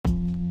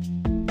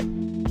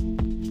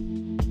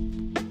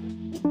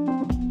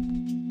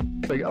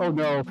like, oh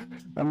no,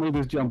 I made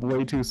this jump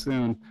way too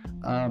soon.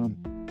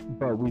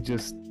 But we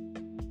just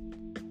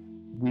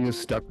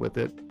stuck with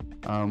it.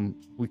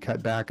 We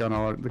cut back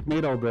on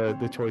made all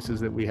the choices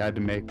that we had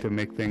to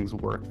make things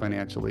work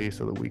financially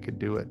so that we could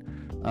do it.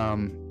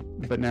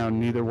 But now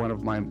neither one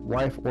of my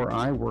wife or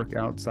I work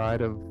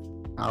outside of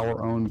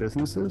our own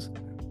businesses,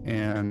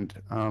 and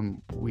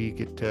we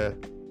get to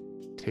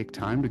take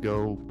time to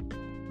go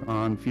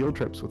on field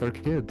trips with our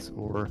kids,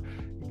 or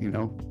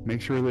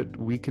make sure that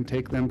we can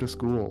take them to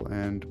school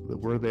and that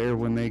we're there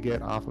when they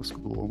get off of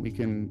school, and we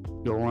can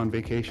go on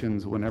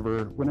vacations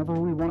whenever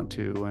we want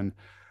to. And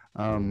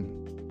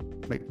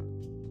like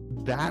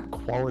that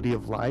quality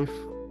of life,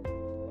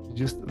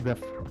 just the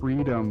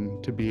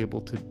freedom to be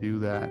able to do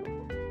that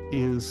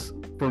is,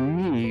 for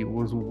me,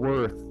 was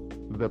worth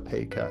the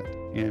pay cut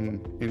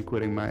in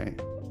quitting my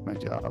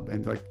job,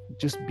 and like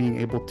just being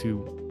able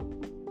to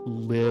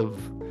live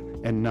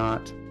and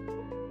not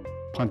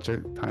punch a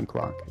time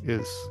clock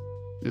is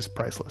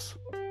priceless.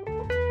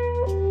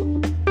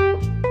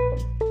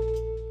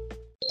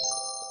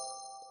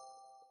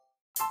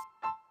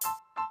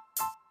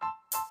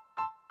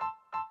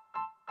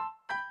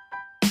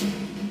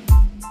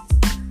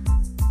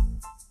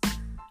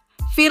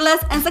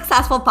 Fearless and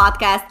Successful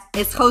podcast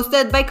is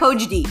hosted by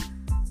Coach D.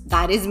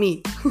 That is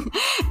me.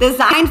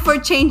 Designed for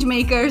change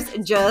makers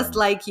just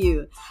like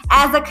you.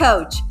 As a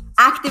coach,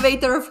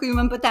 activator of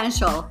human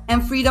potential,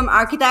 and freedom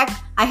architect,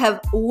 I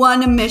have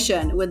one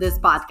mission with this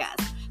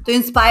podcast: to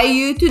inspire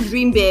you to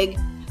dream big,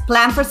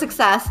 plan for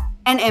success,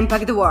 and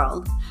impact the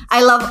world.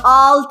 I love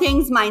all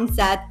things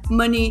mindset,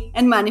 money,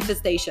 and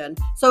manifestation.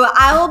 So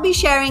I will be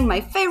sharing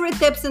my favorite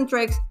tips and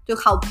tricks to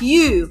help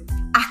you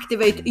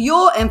activate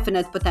your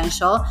infinite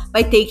potential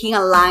by taking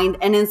aligned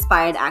and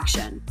inspired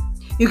action.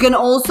 You can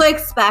also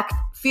expect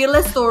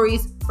fearless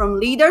stories from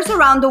leaders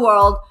around the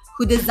world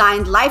who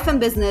designed life and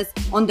business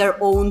on their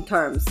own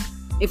terms.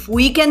 If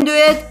we can do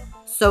it,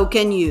 so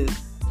can you.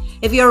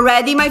 If you're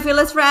ready, my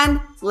fearless friend,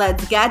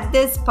 let's get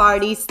this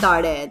party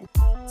started.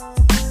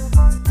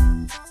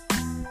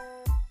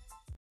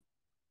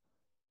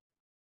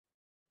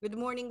 Good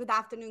morning, good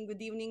afternoon,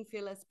 good evening,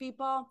 fearless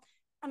people.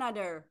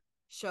 Another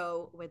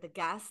show with a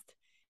guest.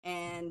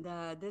 And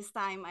this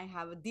time I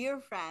have a dear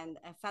friend,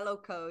 a fellow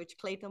coach,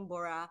 Clayton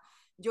Borah,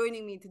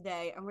 joining me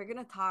today. And we're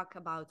going to talk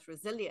about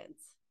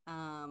resilience.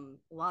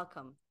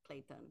 Welcome,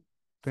 Clayton.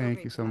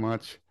 Thank you so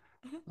much.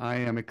 I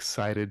am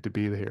excited to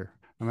be here.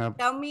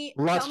 Tell me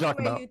where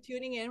you're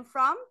tuning in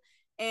from,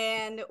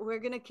 and we're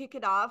going to kick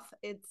it off.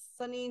 It's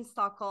sunny in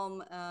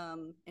Stockholm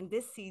in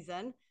this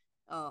season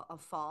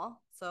of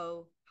fall.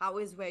 So how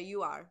is where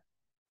you are?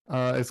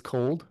 It's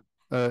cold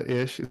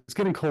ish. It's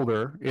getting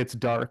colder. It's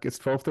dark. It's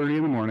 12:30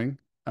 in the morning.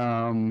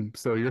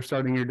 So you're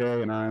starting your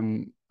day and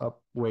I'm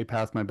up way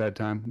past my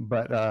bedtime.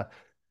 But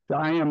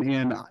I am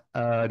in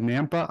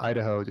Nampa,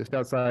 Idaho, just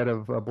outside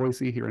of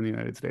Boise here in the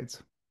United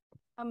States.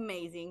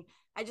 Amazing.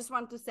 I just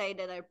want to say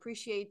that I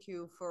appreciate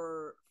you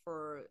for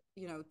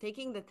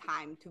taking the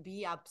time to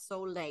be up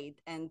so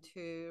late and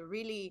to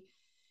really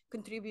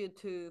contribute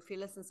to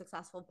Fearless and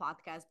Successful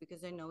podcast,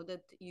 because I know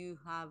that you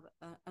have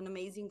an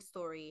amazing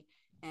story,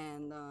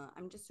 and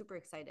I'm just super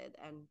excited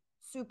and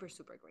super,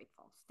 super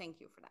grateful. Thank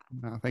you for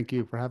that. Thank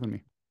you for having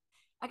me.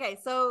 Okay,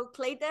 so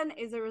Clayton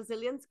is a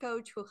resilience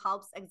coach who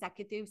helps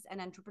executives and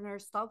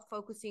entrepreneurs stop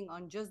focusing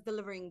on just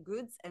delivering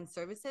goods and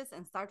services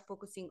and start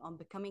focusing on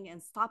becoming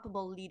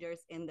unstoppable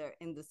leaders in their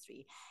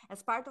industry.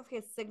 As part of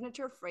his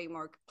signature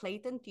framework,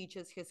 Clayton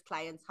teaches his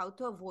clients how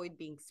to avoid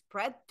being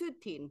spread too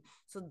thin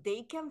so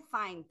they can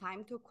find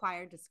time to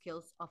acquire the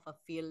skills of a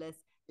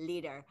fearless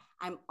leader.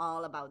 I'm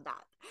all about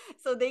that.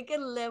 So they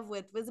can live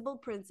with visible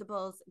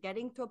principles,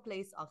 getting to a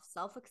place of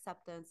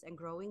self-acceptance and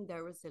growing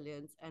their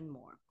resilience and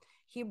more.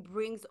 He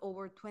brings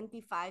over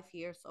 25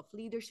 years of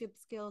leadership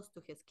skills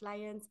to his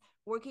clients,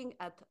 working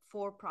at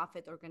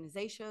for-profit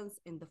organizations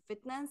in the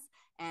fitness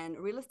and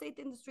real estate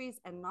industries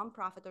and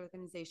nonprofit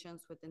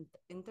organizations with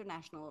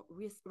international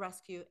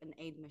rescue and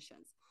aid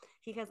missions.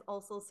 He has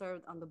also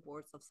served on the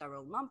boards of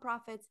several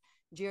nonprofits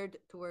geared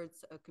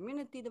towards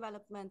community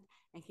development,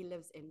 and he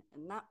lives in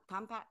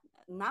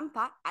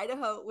Nampa,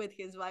 Idaho, with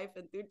his wife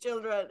and 2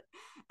 children.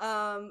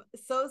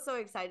 So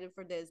excited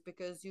for this,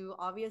 because you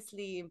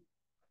obviously...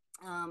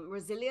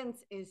 resilience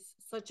is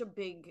such a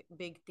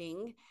big thing,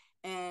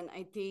 and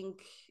I think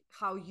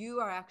how you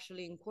are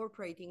actually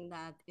incorporating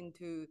that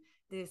into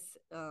this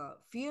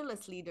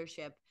fearless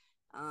leadership,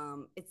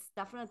 it's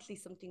definitely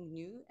something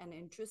new and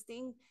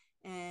interesting.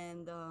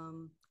 And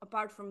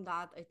apart from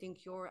that, I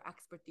think your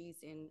expertise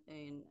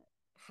in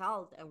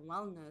health and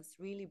wellness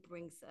really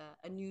brings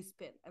a new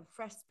spin, a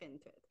fresh spin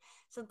to it.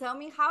 So tell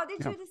me, how did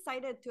you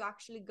decide to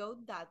actually go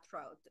that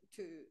route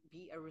to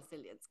be a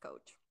resilience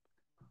coach?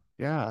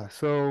 Yeah,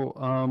 so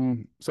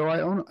I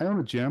own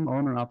a gym,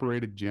 own an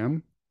operated gym.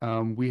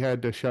 We had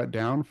to shut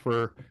down for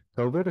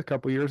COVID a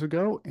couple years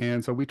ago,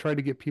 and so we tried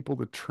to get people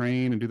to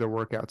train and do their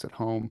workouts at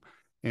home,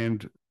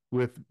 and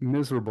with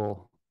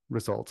miserable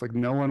results. Like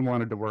no one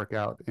wanted to work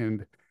out,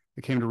 and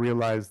I came to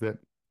realize that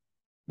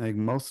like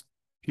most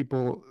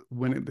people,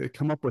 when they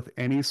come up with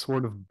any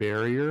sort of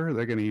barrier,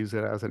 they're going to use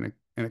it as an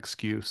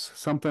excuse.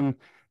 Something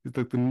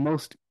the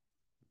most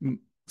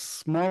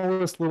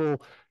smallest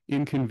little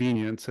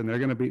inconvenience, and they're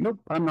going to be, nope,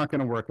 I'm not going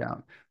to work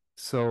out.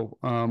 So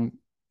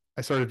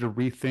I started to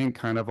rethink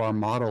kind of our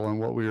model and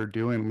what we were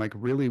doing. Like,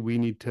 really, we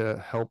need to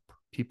help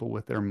people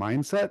with their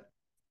mindset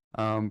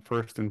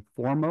first and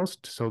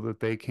foremost, so that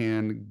they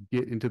can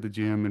get into the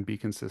gym and be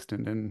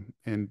consistent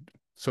and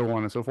so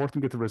on and so forth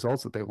and get the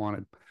results that they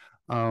wanted.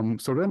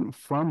 So then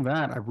from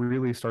that, I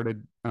really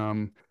started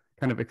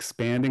kind of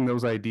expanding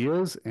those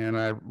ideas, and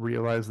I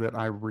realized that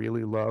I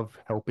really love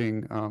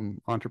helping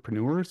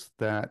entrepreneurs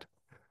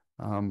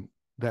um,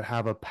 that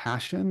have a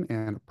passion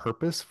and a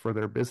purpose for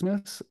their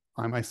business.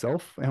 I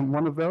myself am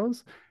one of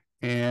those,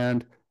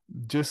 and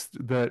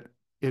just that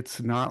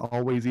it's not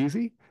always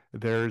easy.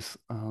 There's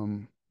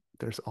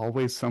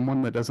always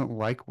someone that doesn't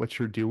like what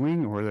you're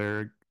doing, or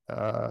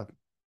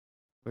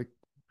like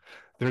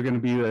they're going to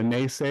be a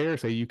naysayer,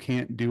 say you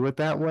can't do it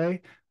that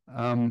way.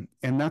 And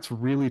that's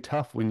really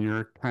tough when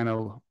you're kind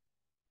of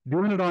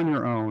doing it on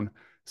your own.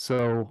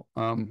 So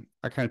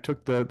I kind of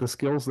took the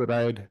skills that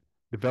I'd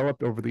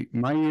developed over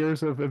my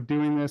years of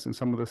doing this, and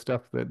some of the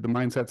stuff that the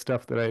mindset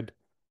stuff that I'd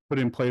put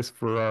in place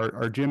for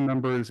our gym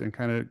members, and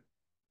kind of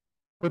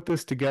put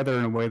this together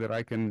in a way that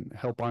I can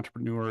help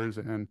entrepreneurs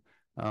and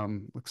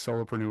like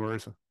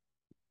solopreneurs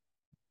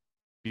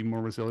be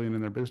more resilient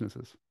in their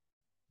businesses.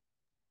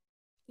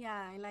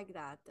 Yeah, I like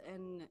that.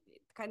 And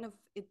it kind of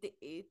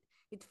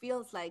it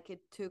feels like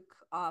it took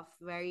off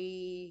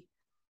very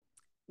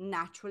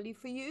naturally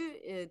for you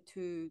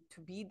to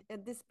be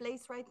at this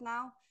place right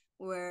now,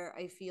 where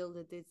I feel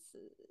that it's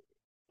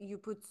you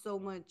put so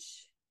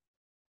much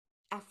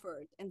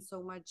effort and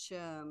so much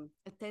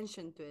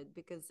attention to it,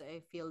 because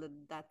I feel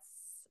that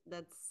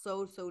that's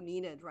so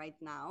needed right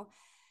now.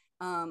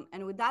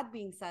 And with that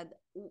being said,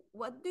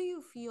 what do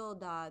you feel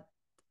that,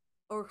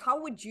 or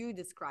how would you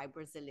describe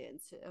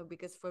resilience?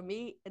 Because for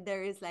me,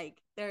 there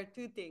are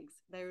two things.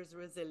 There's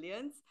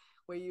resilience,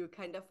 where you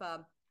kind of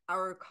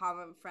our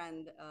common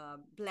friend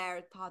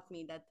Blair taught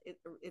me that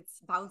it's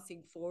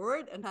bouncing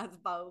forward and not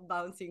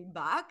bouncing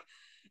back.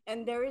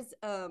 And there is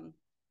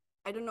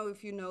I don't know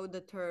if you know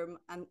the term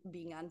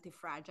being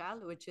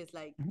anti-fragile, which is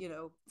like,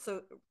 Mhm.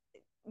 so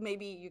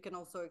maybe you can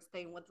also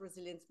explain what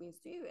resilience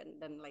means to you,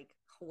 and then like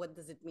what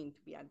does it mean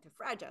to be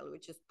anti-fragile,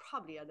 which is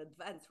probably an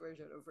advanced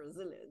version of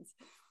resilience.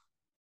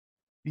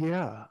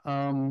 Yeah.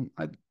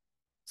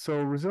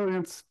 So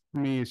resilience for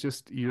me is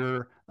just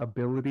your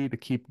ability to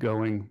keep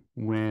going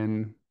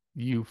when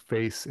you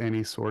face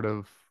any sort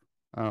of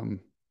um,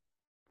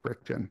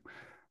 friction.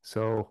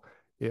 So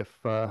if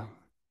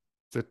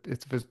if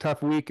it's a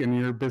tough week and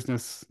your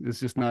business is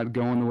just not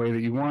going the way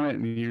that you want it,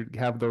 and you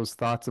have those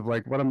thoughts of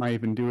like, what am I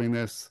even doing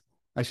this?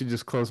 I should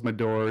just close my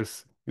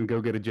doors and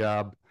go get a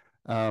job.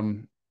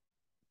 Um,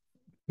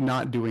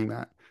 Not doing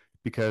that,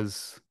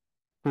 because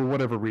for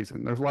whatever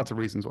reason, there's lots of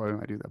reasons why we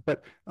might do that,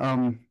 but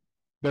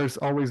there's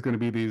always going to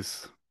be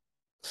these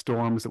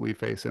storms that we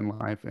face in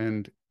life,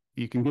 and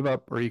you can give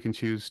up, or you can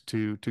choose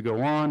to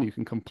go on. You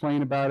can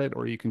complain about it,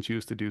 or you can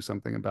choose to do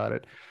something about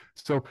it.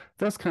 So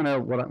that's kind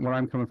of what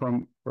I'm coming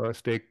from for a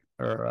stake,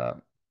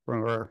 or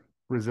from our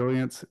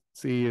resiliency,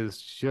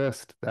 is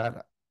just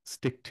that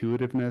stick to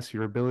itiveness,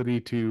 your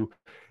ability to,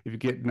 if you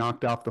get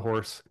knocked off the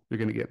horse, you're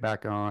going to get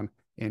back on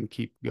and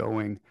keep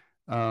going.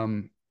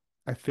 um,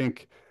 I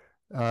think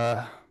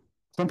uh,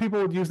 some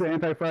people would use the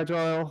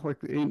anti-fragile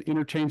like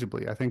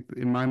interchangeably. I think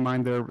in my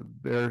mind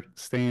they're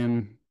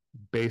saying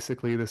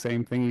basically the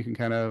same thing. You can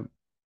kind of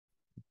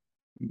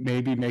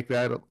maybe make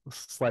that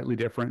slightly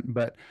different,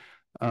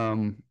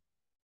 um,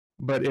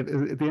 but at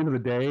the end of the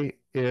day,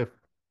 if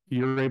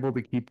you're able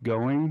to keep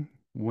going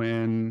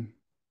when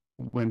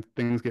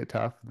things get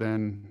tough,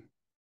 then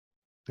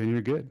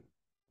you're good,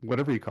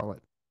 whatever you call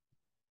it.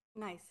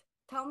 Nice.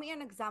 Tell me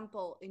an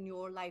example in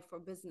your life or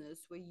business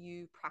where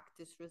you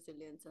practice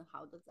resilience, and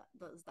how does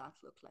that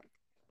look like?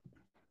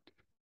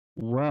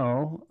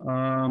 Well,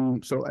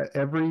 so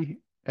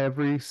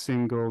every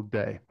single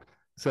day.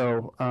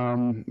 So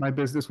my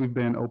business, we've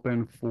been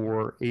open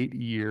for 8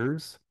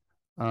 years.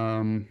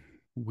 Um,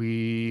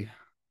 we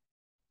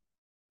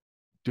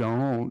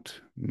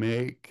don't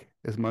make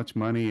as much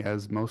money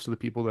as most of the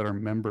people that are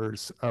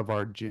members of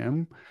our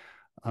gym.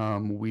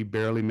 We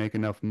barely make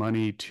enough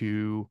money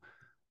to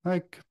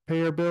like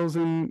pay our bills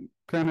and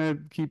kind of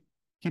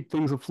keep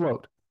things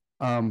afloat.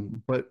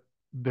 But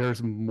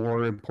there's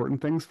more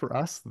important things for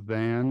us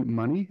than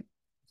money.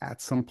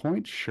 At some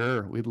point,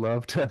 sure, we'd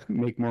love to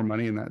make more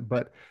money in that,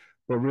 but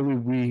really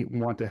we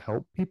want to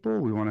help people.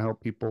 We want to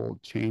help people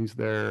change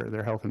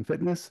their health and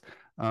fitness.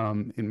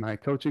 In my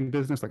coaching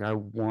business, like I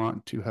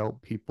want to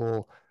help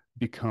people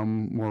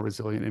become more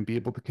resilient and be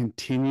able to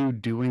continue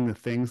doing the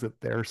things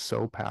that they're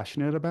so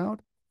passionate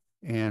about,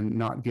 and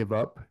not give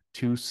up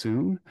too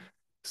soon.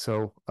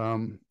 So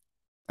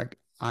like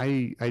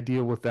I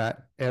deal with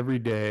that every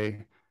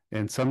day,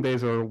 and some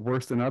days are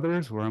worse than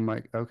others where I'm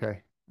like,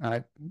 okay,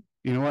 I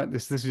you know what,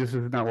 this just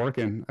is not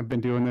working. I've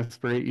been doing this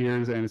for 8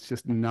 years, and it's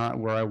just not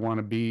where I want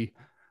to be.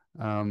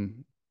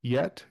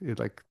 Yet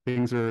like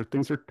things are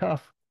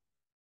tough.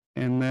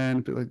 And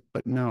then like,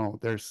 but no,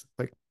 there's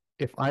like,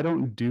 if I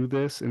don't do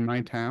this in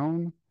my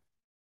town,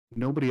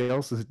 nobody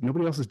else is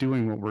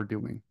doing what we're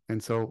doing.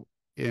 And so,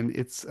 and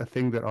it's a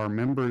thing that our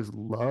members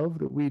love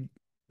that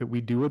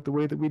we do it the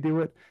way that we do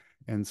it.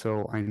 And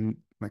so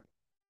like,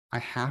 I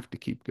have to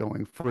keep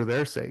going for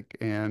their sake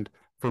and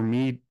for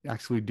me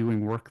actually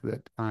doing work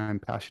that I'm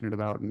passionate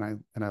about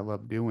and I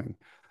love doing.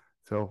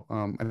 So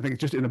I think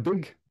just in a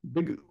big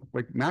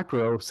like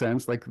macro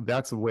sense, like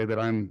that's the way that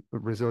I'm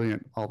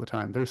resilient all the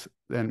time. There's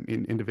then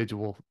in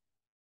individual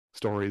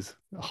stories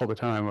all the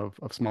time of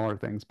smaller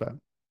things, but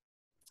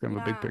it's kind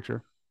of a big Yeah.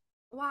 picture.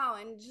 Wow.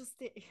 And just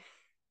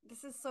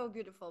this is so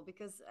beautiful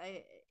because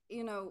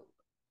you know,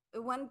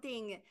 one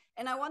thing,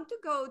 and I want to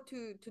go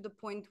to the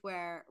point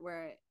where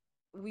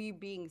we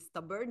being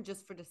stubborn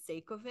just for the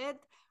sake of it,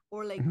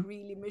 or like Mhm.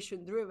 really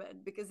mission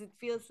driven, because it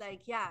feels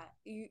like, yeah,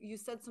 you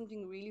said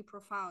something really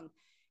profound.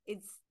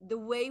 It's the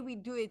way we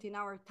do it in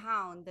our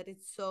town that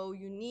it's so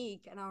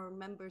unique and our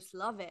members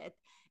love it.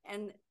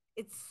 And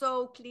it's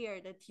so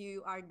clear that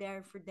you are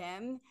there for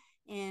them.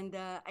 And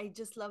I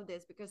just love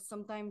this because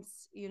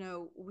sometimes, you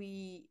know,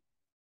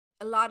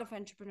 a lot of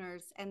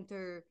entrepreneurs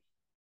enter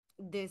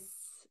this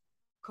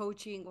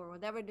coaching or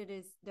whatever it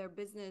is, their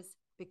business,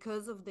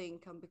 because of the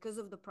income, because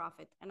of the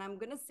profit. And I'm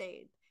going to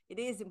say it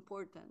is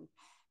important,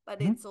 but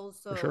Mhm. it's For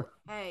also, sure.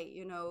 hey,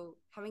 you know,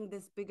 having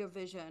this bigger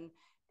vision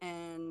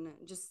and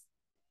just,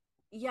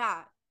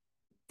 yeah,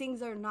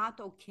 things are not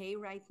okay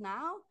right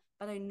now,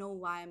 but I know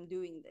why I'm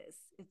doing this.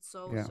 It's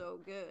so, Yeah. so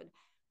good.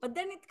 But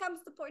then it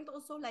comes to point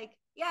also like,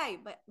 yeah,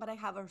 but I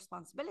have a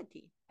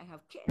responsibility. I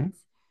have Mhm.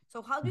 kids.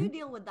 So how do you Mhm.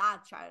 deal with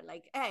that, child?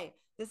 Like, hey,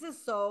 this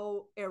is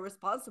so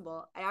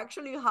irresponsible. I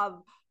actually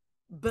have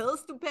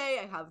bills to pay.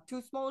 I have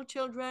two small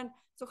children.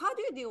 So how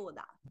do you deal with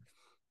that?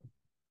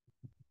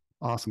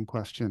 Awesome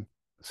question.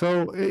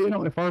 So,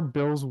 if our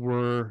bills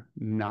were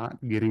not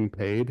getting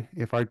paid,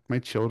 if my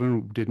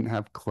children didn't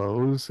have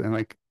clothes and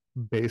like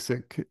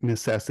basic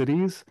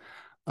necessities,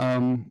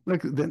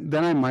 like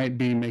then I might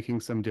be making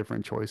some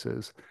different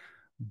choices.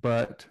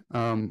 But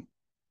uh,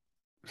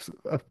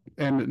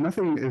 and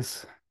nothing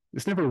is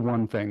it's never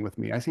one thing with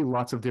me. I see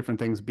lots of different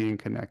things being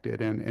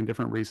connected and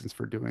different reasons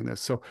for doing this.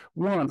 So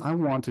one, I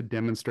want to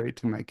demonstrate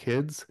to my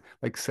kids,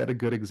 like set a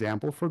good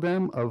example for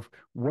them of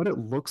what it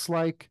looks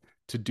like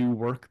to do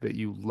work that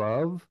you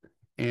love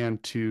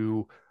and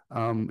to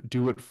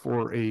do it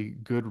for a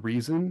good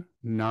reason,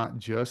 not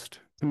just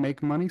to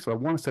make money. So I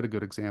want to set a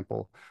good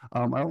example.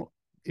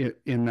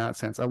 In that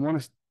sense, I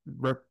want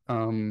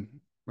to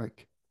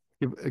like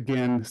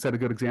again, set a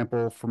good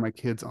example for my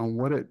kids on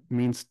what it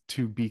means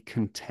to be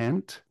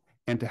content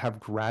and to have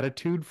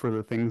gratitude for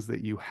the things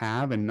that you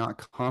have and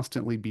not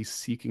constantly be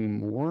seeking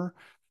more.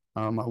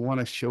 I want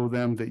to show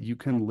them that you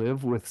can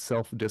live with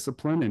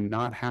self-discipline and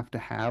not have to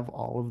have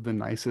all of the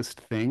nicest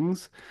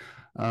things.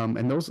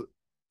 And those,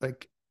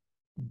 like,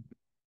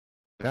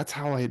 that's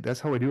how I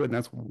do it, and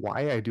that's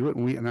why I do it.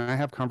 And I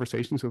have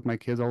conversations with my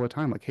kids all the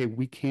time, like, hey,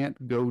 we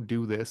can't go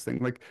do this thing.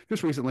 Like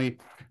just recently,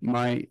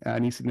 my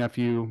niece and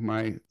nephew,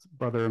 my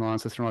brother-in-law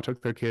and sister-in-law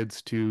took their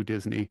kids to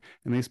Disney,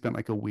 and they spent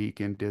like a week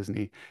in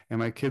Disney. And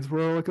my kids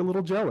were like a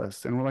little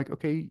jealous, and we're like,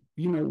 okay,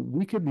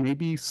 we could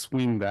maybe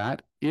swing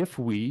that if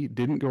we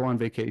didn't go on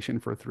vacation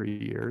for 3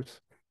 years,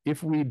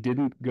 if we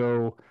didn't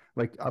go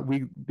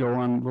we go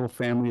on little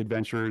family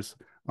adventures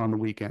on the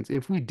weekends,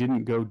 if we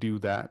didn't go do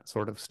that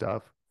sort of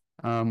stuff,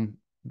 then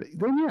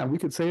yeah, we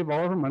could save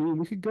all of our money and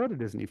we could go to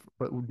Disney.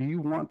 But do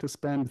you want to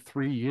spend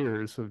 3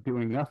 years of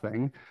doing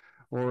nothing?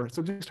 Or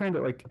so just trying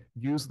to like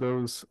use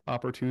those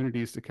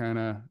opportunities to kind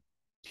of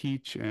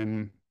teach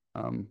and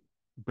um,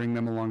 bring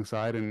them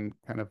alongside and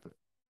kind of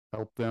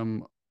help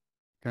them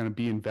kind of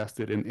be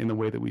invested in the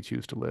way that we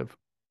choose to live.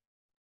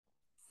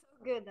 So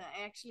good.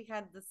 I actually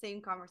had the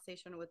same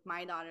conversation with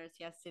my daughters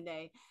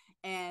yesterday,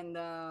 and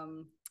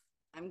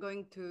I'm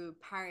going to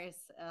Paris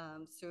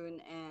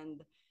soon,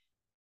 and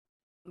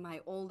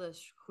my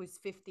oldest, who's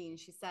 15,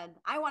 she said,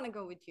 I want to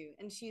go with you.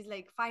 And she's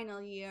like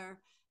final year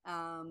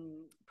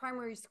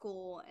primary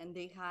school, and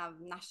they have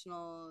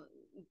national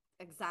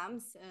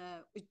exams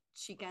which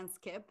she can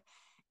skip.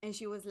 And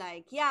she was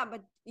like, yeah,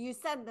 but you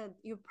said that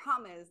you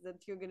promised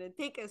that you're going to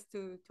take us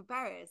to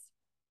Paris.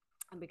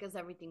 And because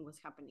everything was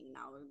happening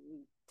now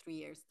in 3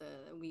 years,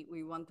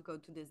 we want to go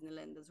to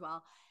Disneyland as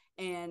well.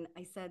 And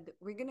I said,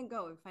 we're gonna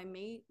go. If I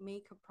may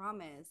make a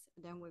promise,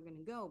 then we're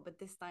gonna go. But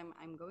this time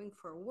I'm going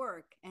for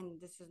work, and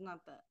this is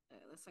not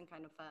some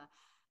kind of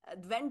a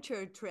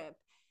adventure trip.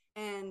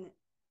 And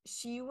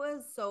she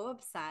was so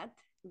upset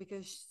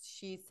because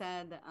she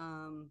said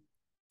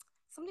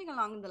something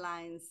along the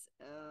lines,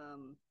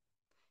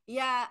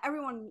 yeah,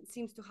 everyone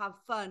seems to have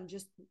fun,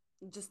 just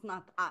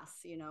not us,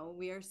 you know.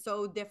 We are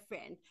so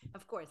different,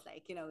 of course,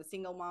 like, you know,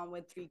 single mom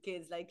with three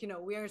kids, like, you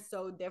know, we are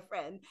so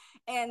different.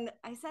 And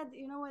I said,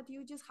 you know what,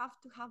 you just have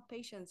to have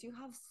patience. You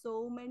have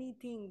so many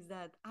things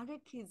that other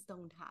kids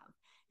don't have.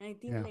 And I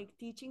think Yeah. like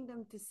teaching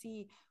them to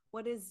see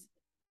what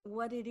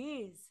it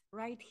is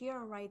right here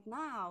right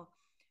now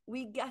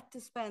we get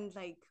to spend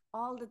like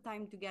all the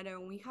time together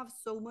and we have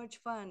so much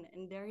fun.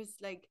 And there is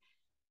like,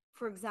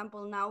 for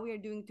example, now we are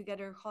doing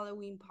together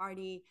Halloween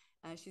party.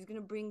 She's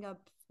gonna bring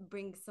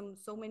some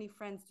so many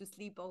friends to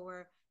sleep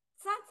over.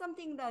 It's not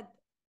something that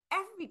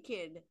every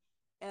kid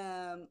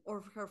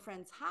or her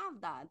friends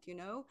have that, you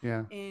know.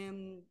 Yeah.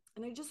 And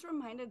I just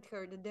reminded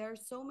her that there are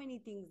so many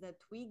things that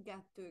we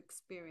get to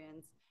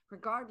experience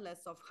regardless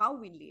of how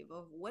we live,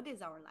 of what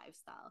is our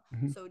lifestyle.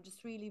 Hmm. So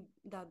just really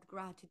that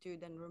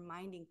gratitude and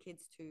reminding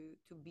kids to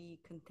be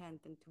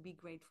content and to be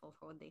grateful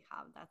for what they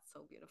have. That's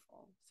so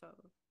beautiful. So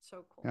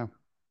so Yeah. cool.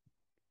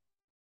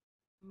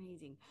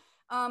 Amazing.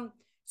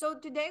 So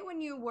today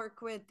when you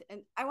work with,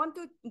 and I want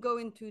to go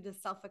into the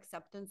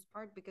self-acceptance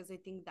part because I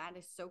think that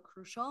is so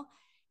crucial.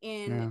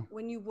 And Yeah.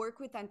 when you work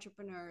with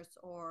entrepreneurs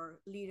or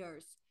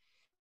leaders,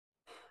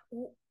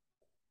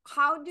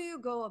 how do you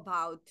go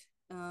about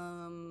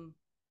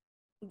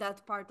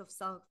that part of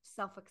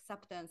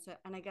self-acceptance,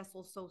 and I guess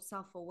also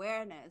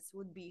self-awareness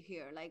would be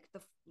here, like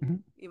Hmm.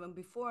 even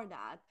before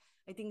that.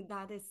 I think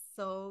that is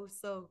so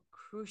so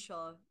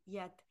crucial,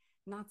 yet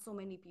not so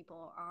many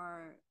people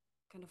are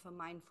kind of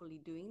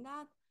mindfully doing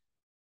that.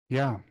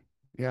 Yeah.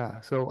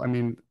 Yeah. So, I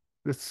mean,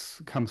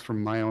 this comes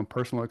from my own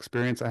personal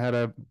experience. I had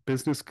a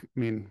business, I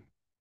mean,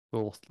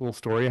 little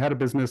story. I had a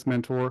business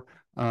mentor,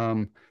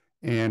 um,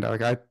 and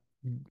like I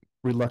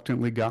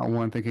reluctantly got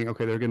one, thinking,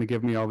 okay, they're going to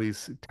give me all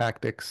these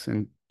tactics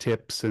and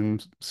tips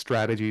and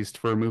strategies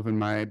for moving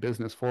my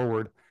business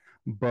forward.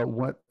 But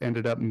what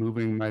ended up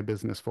moving my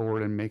business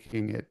forward and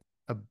making it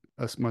a,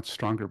 a much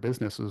stronger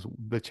business was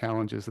the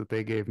challenges that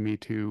they gave me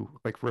to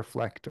like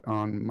reflect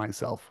on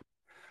myself,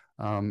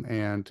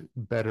 and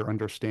better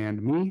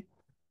understand me,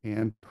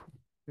 and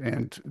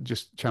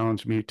just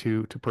challenge me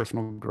to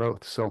personal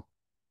growth. So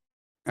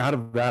out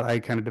of that, I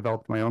kind of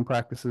developed my own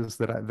practices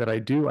that I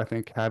do. I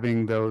think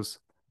having those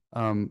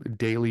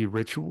daily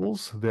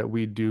rituals that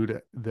we do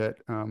that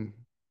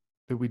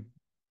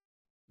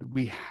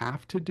we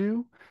have to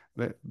do,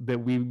 that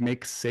we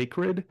make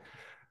sacred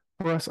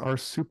for us, are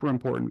super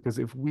important, because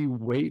if we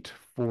wait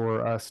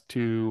for us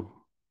to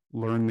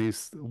learn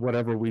these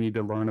whatever we need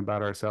to learn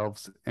about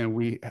ourselves, and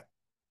we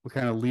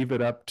kind of leave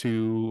it up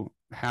to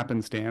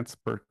happenstance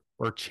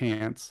or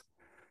chance,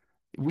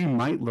 we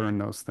might learn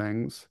those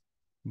things,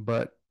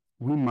 but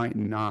we might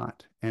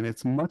not. And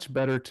it's much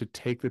better to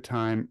take the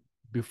time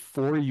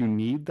before you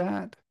need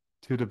that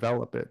to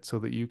develop it, so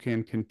that you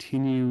can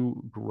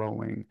continue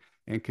growing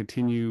and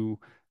continue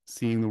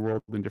seeing the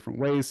world in different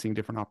ways, seeing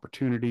different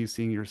opportunities,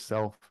 seeing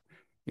yourself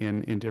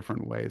in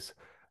different ways.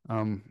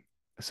 Um,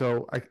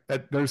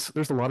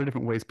 there's a lot of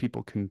different ways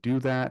people can do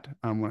that.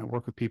 When I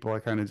work with people, I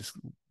kind of just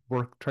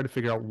try to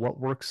figure out what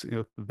works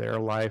in their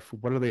life.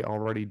 What are they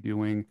already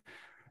doing?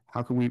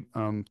 How can we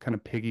kind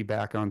of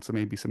piggyback on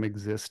maybe some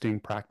existing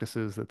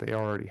practices that they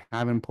already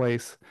have in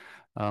place?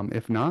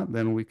 If not,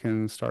 then we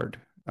can start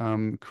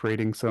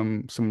creating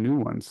some new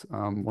ones.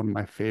 One of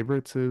my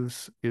favorites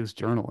is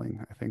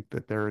journaling. I think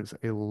that there is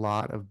a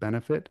lot of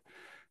benefit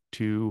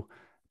to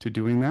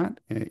doing that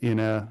in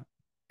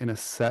a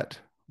set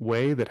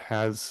way that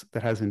has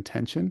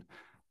intention,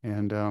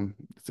 and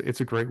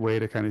it's a great way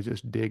to kind of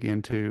just dig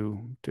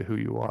into to who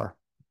you are.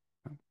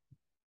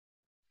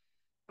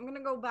 I'm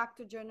gonna go back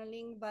to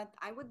journaling, but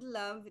I would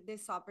love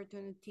this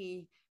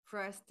opportunity for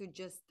us to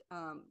just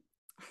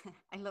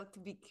I love to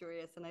be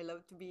curious and I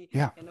love to be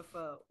Yeah. kind of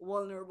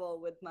vulnerable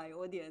with my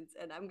audience.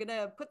 And I'm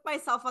gonna put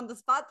myself on the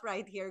spot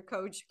right here,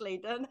 Coach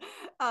Clayton.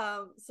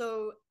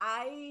 So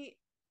I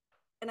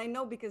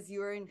know because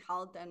you're in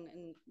health,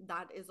 and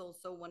that is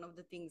also one of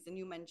the things, and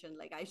you mentioned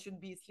like I should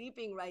be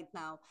sleeping right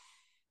now.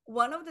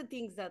 One of the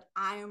things that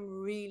I am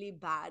really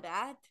bad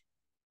at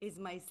is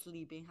my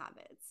sleeping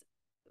habits,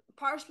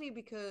 partially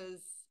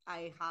because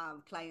I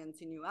have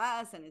clients in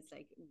US and it's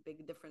like a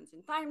big difference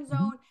in time Mhm.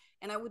 zone,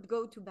 and I would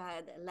go to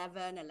bed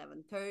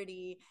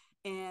 11:30,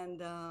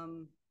 and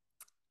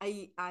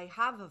I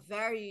have a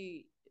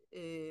very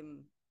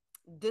um,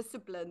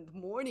 disciplined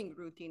morning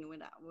routine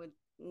when I would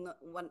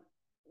when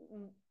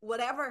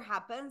whatever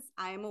happens,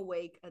 I am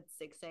awake at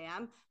 6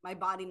 a.m. My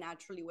body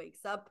naturally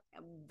wakes up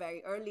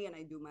very early, and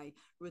I do my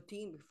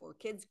routine before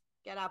kids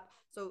get up.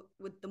 So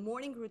with the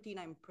morning routine,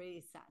 I'm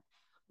pretty set.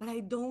 But I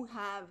don't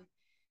have,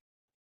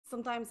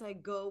 sometimes I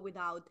go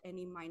without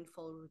any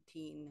mindful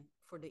routine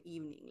for the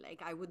evening.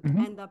 Like I would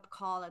Mhm. end up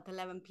call at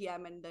 11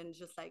 p.m. and then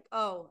just like,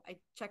 oh, I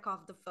check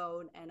off the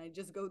phone and I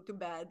just go to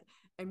bed.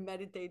 I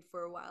meditate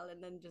for a while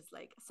and then just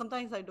like,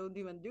 sometimes I don't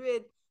even do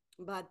it.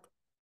 But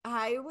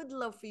I would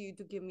love for you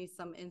to give me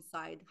some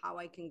insight how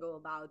I can go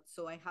about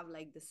so I have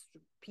like this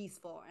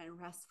peaceful and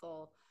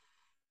restful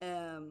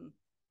um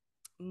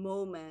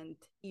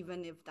moment,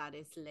 even if that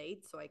is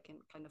late, so I can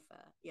kind of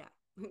yeah.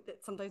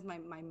 Sometimes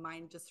my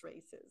mind just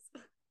races.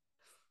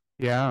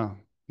 Yeah,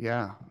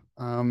 yeah.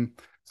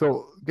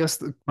 So I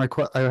guess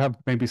I have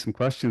maybe some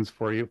questions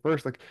for you.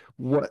 First, like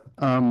what,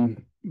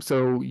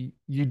 so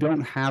you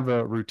don't have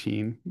a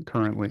routine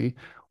currently.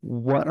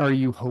 What are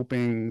you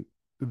hoping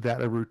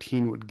that a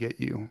routine would get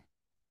you?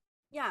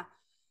 Yeah.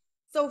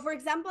 So for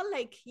example,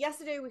 like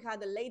yesterday we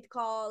had a late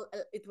call.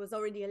 It was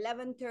already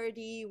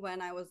 11:30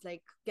 when I was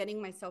like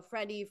getting myself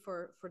ready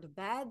for the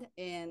bed,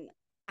 and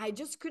I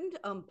just couldn't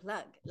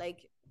unplug. Like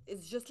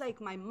it's just like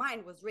my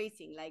mind was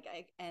racing.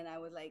 I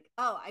was like,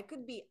 oh, I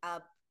could be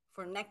up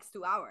for next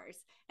 2 hours,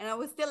 and I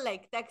was still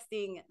like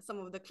texting some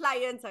of the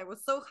clients. I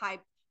was so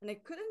hyped, and I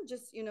couldn't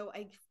just,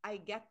 I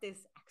get this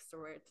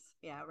extrovert,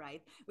 yeah,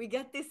 right. We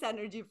get this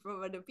energy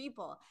from other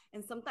people,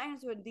 and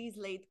sometimes when these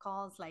late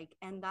calls like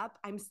end up,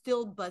 I'm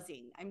still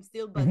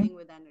Mhm. buzzing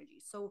with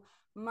energy. So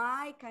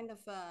my kind of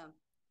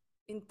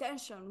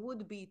intention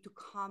would be to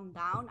calm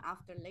down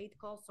after late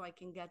calls so I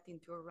can get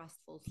into a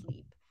restful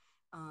sleep,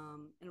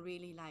 and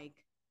really like,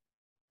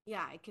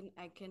 yeah, I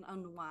can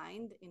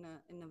unwind in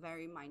a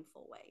very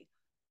mindful way.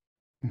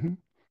 Mhm.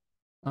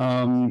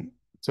 Um,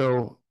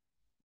 so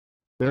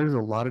there's a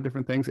lot of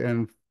different things,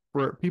 and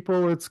for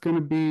people, it's going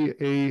to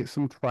be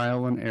some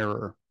trial and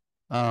error.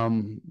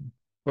 Um,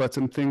 but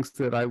some things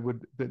that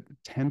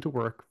tend to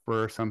work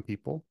for some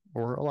people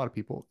or a lot of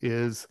people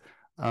is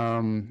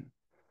um,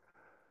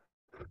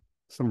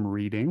 some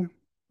reading,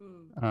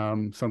 Mm,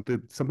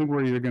 something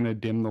where you're going to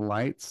dim the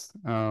lights,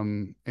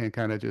 and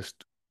kind of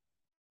just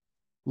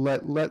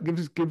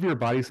give your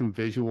body some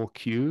visual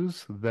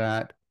cues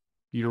that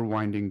you're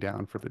winding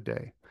down for the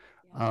day.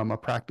 yeah. A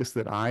practice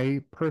that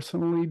I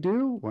personally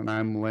do when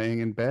I'm laying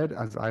in bed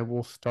is I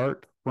will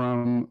start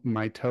from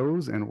my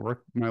toes and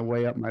work my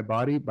way up my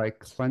body by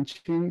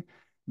clenching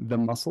the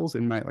muscles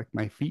in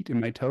my feet and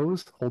my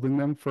toes, holding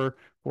them for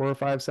 4 or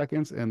 5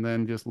 seconds, and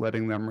then just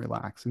letting them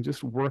relax and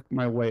just work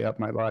my way up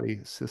my body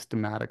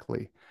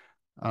systematically.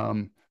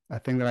 Um, a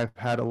thing that I've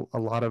had a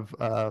lot of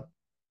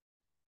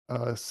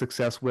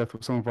success with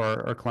some of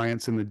our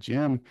clients in the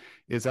gym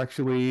is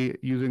actually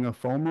using a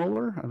foam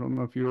roller. I don't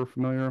know if you're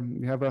familiar.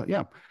 You have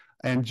yeah.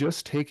 And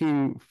just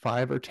taking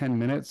 5 or 10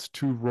 minutes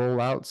to roll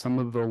out some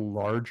of the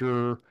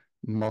larger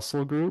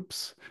muscle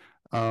groups.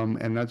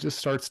 And that just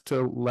starts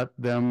to let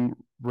them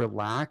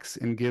relax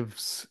and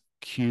gives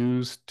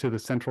cues to the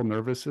central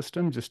nervous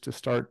system just to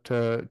start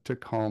to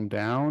calm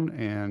down.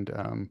 And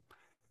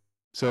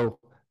so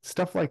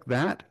stuff like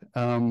that.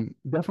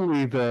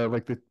 Definitely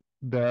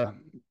the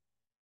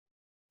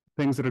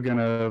things that are going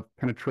to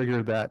kind of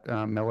trigger that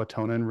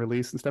melatonin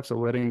release and stuff.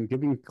 So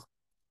giving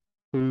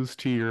clues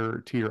to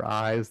your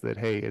eyes that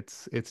hey,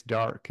 it's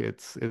dark,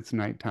 it's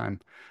nighttime.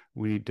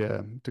 We need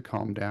to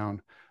calm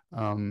down.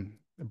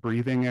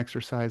 Breathing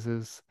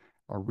exercises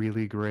are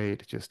really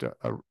great. Just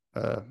a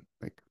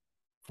like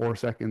 4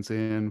 seconds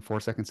in, 4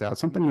 seconds out.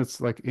 Something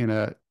that's like in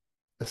a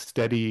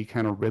steady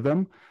kind of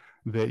rhythm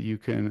that you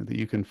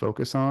can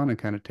focus on and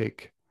kind of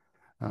take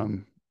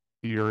um,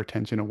 your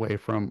attention away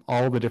from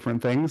all the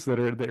different things that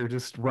are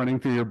just running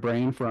through your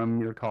brain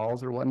from your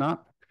calls or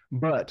whatnot.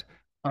 But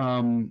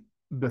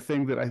the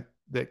thing that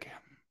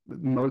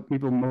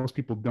most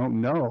people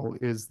don't know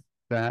is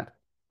that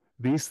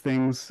these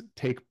things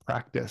take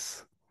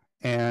practice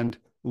and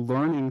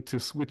learning to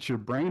switch your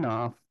brain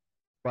off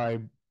by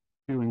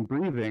doing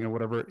breathing or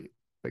whatever,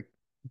 like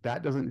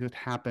that doesn't just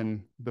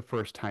happen the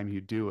first time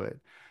you do it.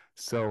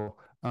 So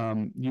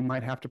you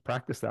might have to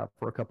practice that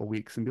for a couple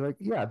weeks and be like,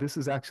 yeah, this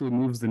is actually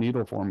moves the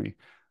needle for me.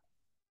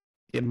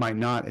 It might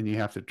not, and you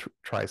have to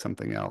try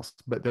something else.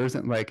 But there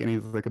isn't like any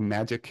like a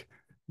magic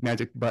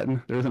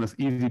button. There isn't an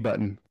easy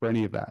button for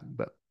any of that.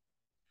 But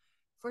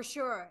For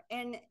sure.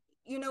 And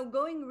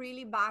going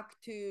really back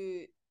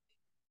to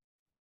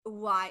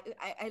why,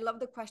 I love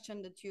the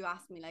question that you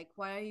asked me, like,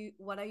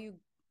 what are you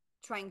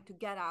trying to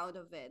get out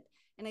of it?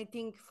 And I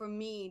think for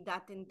me,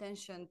 that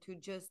intention to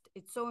just,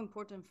 it's so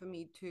important for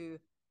me to,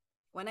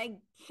 when I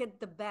hit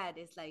the bed,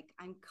 it's like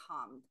I'm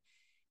calmed.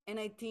 And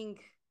I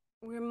think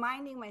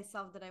reminding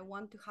myself that I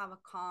want to have a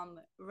calm,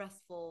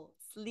 restful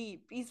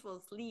sleep,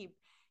 peaceful sleep,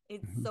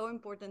 it's mhm, so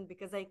important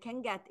because I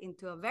can get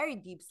into a very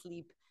deep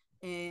sleep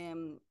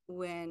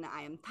when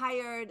I am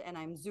tired and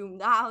I'm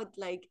zoomed out.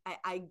 Like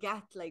I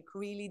get like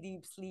really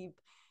deep sleep,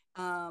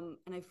 and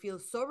I feel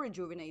so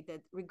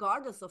rejuvenated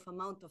regardless of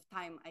amount of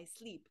time I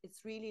sleep.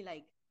 It's really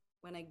like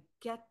when I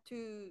get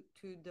to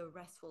the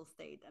restful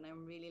state and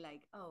I'm really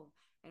like, oh,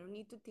 I don't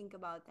need to think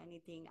about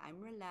anything. I'm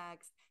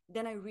relaxed.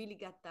 Then I really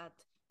get that.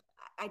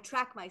 I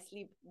track my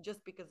sleep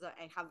just because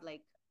I have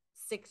like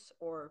 6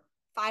 or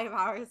 5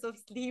 hours of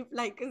sleep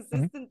like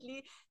mhm,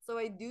 consistently. So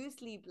I do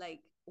sleep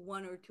like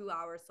 1 or 2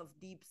 hours of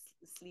deep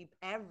sleep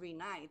every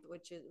night,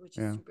 which is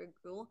yeah, super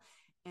cool.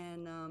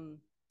 And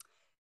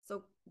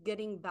so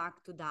getting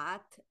back to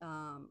that,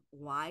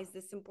 why is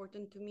this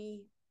important to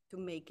me? To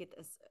make it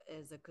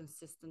as a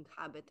consistent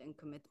habit and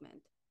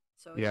commitment.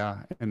 So yeah.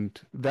 yeah, and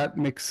that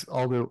makes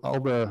all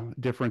the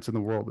difference in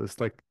the world. Is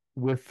like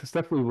with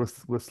especially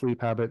with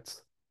sleep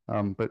habits,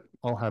 but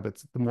all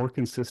habits. The more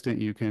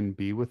consistent you can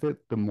be with it,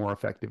 the more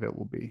effective it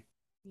will be.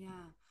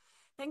 Yeah.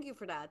 Thank you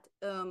for that.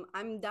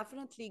 I'm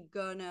definitely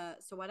gonna.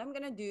 So what I'm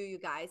gonna do, you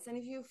guys, and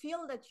if you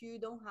feel that you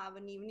don't have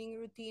an evening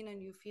routine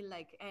and you feel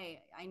like,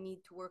 hey, I need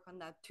to work on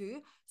that too.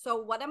 So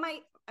what am I?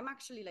 I'm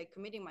actually like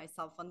committing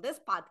myself on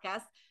this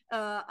podcast.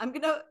 I'm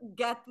gonna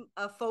get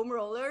a foam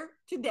roller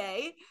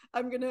today.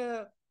 I'm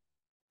gonna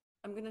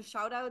I'm gonna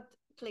shout out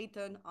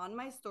Clayton on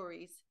my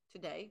stories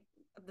today.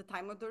 At the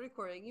time of the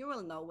recording, you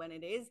will know when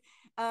it is.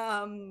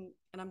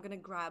 And I'm gonna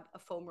grab a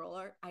foam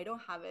roller. I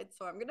don't have it,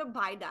 so I'm gonna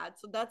buy that.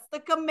 So that's the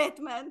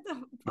commitment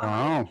part.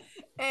 Wow.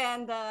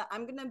 And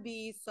I'm gonna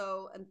be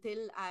so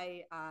until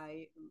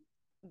I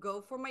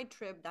go for my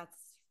trip. That's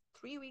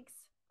 3 weeks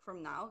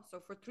from now. So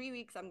for 3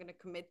 weeks, I'm gonna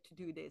commit to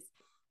do this.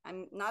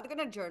 I'm not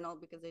gonna journal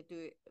because I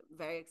do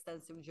very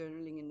extensive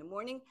journaling in the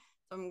morning.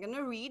 So I'm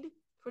gonna read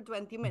for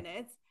 20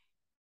 minutes.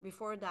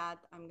 Before that,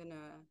 I'm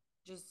gonna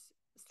just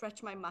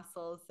stretch my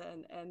muscles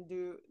and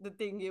do the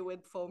thingy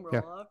with foam Yeah.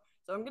 roller.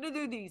 So I'm gonna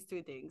do these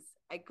two things.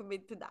 I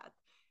commit to that,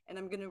 and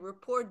I'm gonna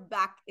report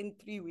back in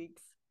 3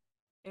 weeks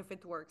if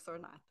it works or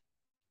not.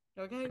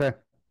 Okay. Okay.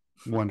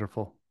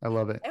 Wonderful. I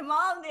love it. I'm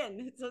all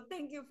in. So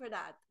thank you for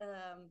that.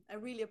 I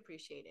really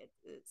appreciate it.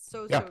 It's so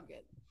Yeah. so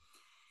good.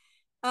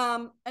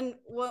 And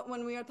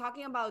when we are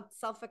talking about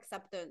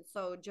self-acceptance,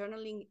 so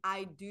journaling,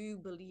 I do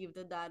believe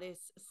that that is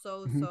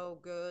so Hmm. so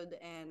good,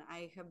 and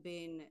I have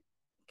been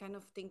kind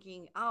of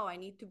thinking, oh, I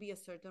need to be a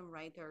certain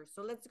writer.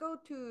 So let's go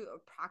to a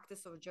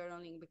practice of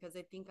journaling, because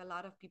I think a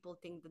lot of people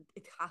think that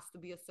it has to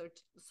be a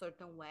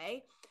certain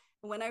way.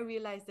 When I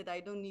realized that I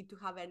don't need to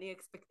have any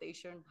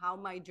expectation how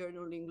my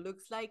journaling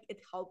looks like, it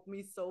helped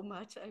me so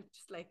much. I'm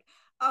just like,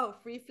 oh,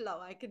 free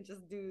flow. I can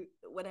just do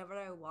whatever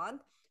I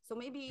want. So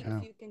maybe if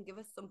Yeah. you can give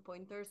us some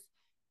pointers,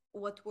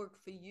 what worked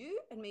for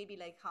you, and maybe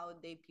like how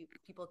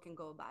people can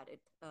go about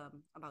it,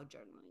 about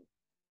journaling.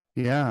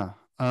 Yeah.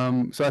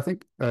 So I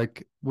think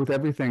like with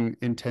everything,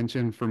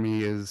 intention for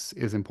me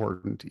is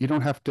important. You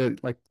don't have to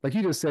like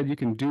you just said, you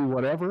can do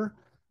whatever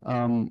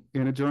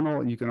in a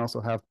journal. You can also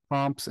have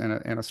prompts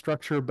and a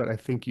structure, but I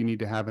think you need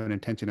to have an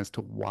intention as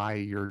to why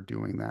you're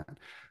doing that.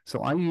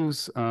 So I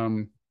use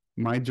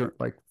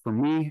like for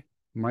me,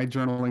 my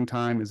journaling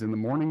time is in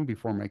the morning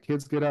before my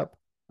kids get up.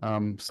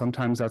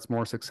 Sometimes that's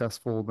more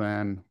successful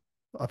than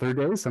other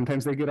days.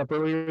 Sometimes they get up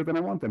earlier than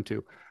I want them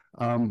to.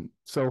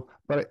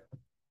 But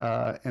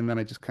and then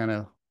I just kind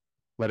of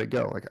let it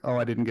go. Like, oh,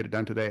 I didn't get it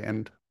done today,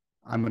 and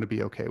I'm going to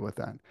be okay with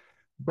that.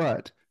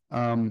 But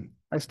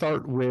I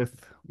start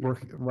with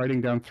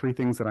writing down three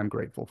things that I'm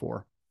grateful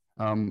for.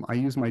 I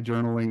use my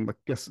journaling. I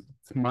guess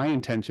my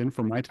intention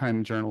for my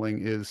time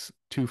journaling is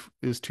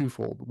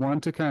twofold.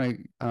 One, to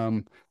kind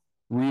of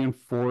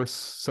reinforce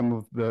some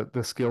of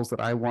the skills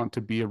that I want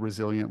to be a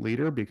resilient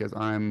leader, because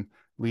I'm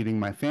leading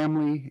my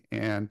family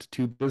and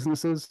two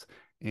businesses,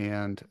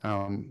 and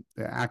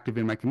active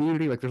in my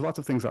community. Like there's lots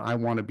of things that I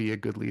want to be a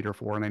good leader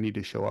for and I need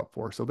to show up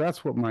for. So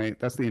that's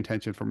the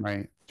intention for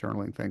my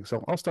journaling thing.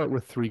 So I'll start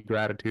with three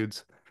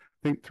gratitudes,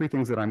 think three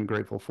things that I'm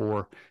grateful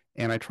for,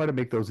 and I try to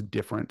make those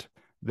different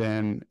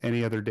than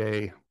any other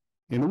day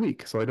in the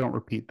week, so I don't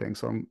repeat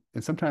things. And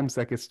sometimes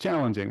that gets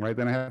challenging, right?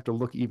 Then I have to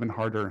look even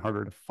harder and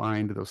harder to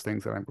find those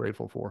things that I'm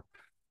grateful for.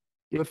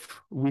 If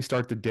we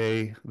start the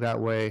day that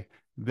way,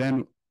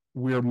 then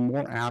we're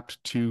more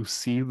apt to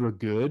see the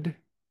good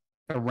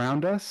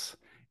around us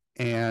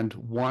and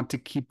want to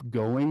keep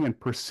going and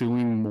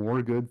pursuing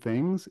more good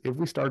things. If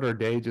we start our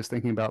day just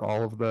thinking about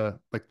all of the,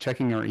 like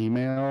checking our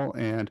email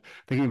and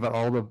thinking about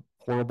all the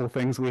horrible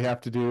things we have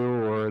to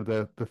do, or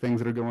the things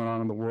that are going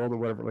on in the world or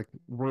whatever, like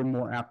we're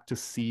more apt to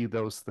see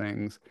those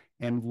things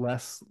and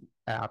less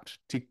apt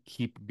to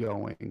keep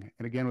going.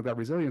 And again, with that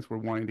resilience, we're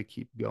wanting to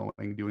keep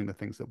going, doing the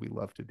things that we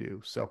love to do.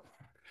 So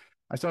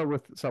I start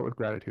with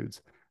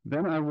gratitudes.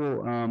 Then I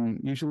will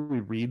usually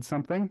read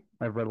something.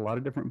 I've read a lot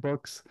of different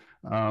books.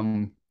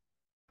 Um,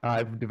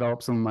 I've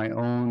developed some of my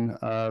own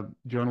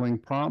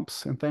journaling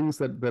prompts and things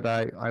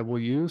that I will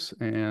use,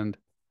 and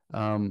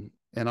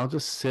I'll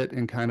just sit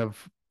and kind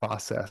of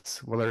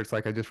process. Whether it's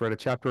like I just read a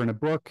chapter in a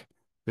book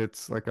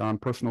that's like on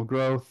personal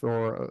growth,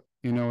 or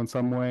in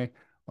some way,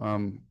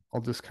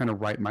 I'll just kind of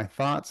write my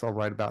thoughts. I'll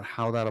write about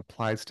how that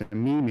applies to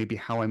me, maybe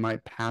how I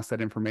might pass that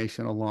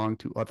information along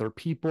to other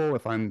people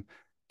if I'm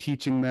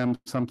teaching them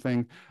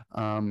something,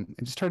 and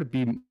just try to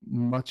be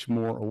much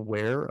more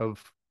aware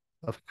of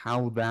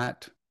how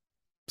that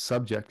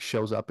subject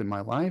shows up in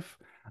my life.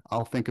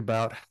 I'll think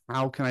about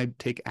how can I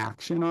take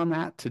action on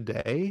that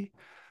today.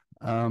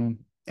 And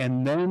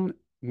then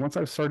once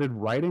I've started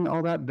writing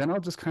all that, then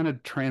I'll just kind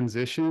of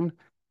transition,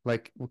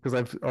 like, because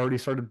I've already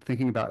started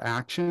thinking about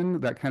action,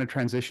 that kind of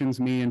transitions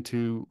me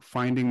into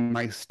finding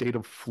my state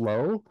of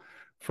flow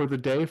for the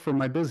day for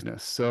my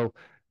business. So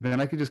then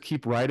I could just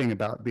keep writing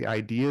about the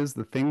ideas,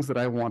 the things that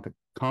I want to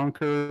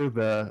conquer,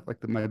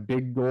 my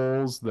big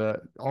goals, the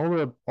all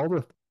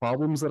the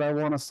problems that I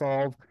want to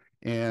solve,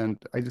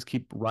 and I just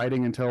keep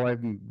writing until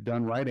I'm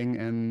done writing.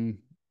 And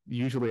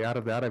usually out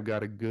of that, I've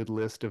got a good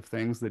list of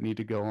things that need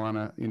to go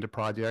on into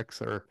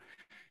projects or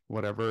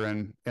whatever,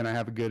 and I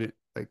have a good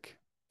like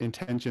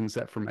intention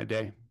set for my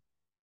day.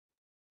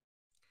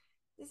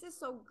 This is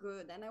so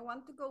good. And I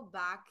want to go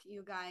back,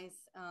 you guys,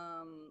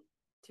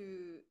 to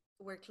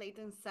where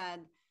Clayton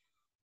said,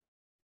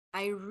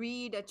 I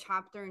read a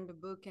chapter in the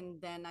book and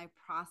then I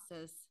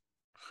process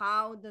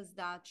how does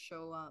that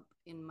show up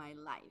in my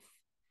life.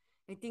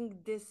 I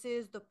think this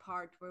is the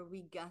part where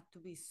we get to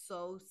be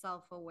so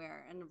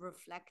self-aware and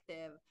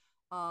reflective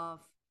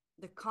of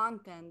the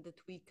content that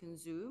we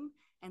consume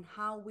and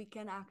how we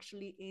can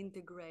actually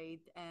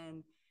integrate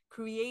and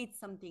create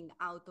something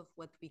out of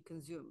what we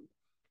consume,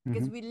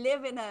 because Hmm. we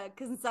live in a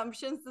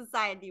consumption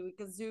society. We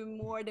consume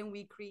more than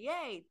we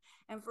create.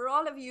 And for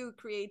all of you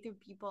creative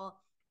people,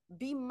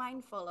 be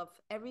mindful of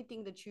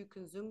everything that you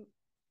consume.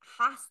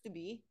 Has to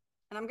be,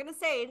 and I'm going to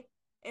say it,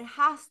 it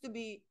has to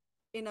be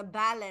in a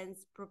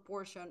balanced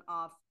proportion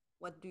of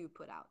what do you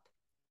put out,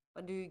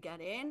 what do you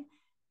get in,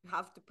 you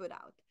have to put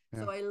out. Yeah.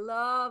 So I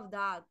love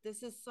that.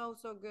 This is so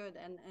so good.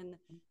 And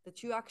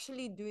that you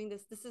actually doing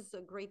this is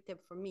a great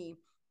tip for me.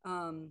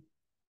 um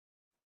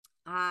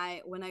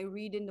I when I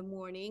read in the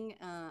morning,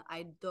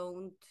 I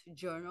don't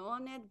journal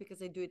on it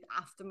because I do it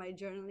after my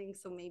journaling.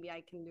 So maybe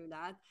I can do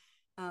that.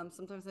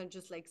 Sometimes I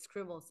just like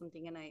scribble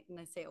something and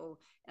I say, oh,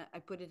 I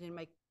put it in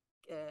my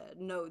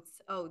notes.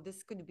 Oh,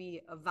 this could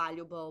be a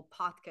valuable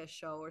podcast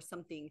show or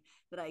something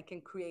that I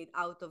can create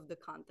out of the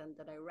content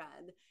that I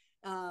read.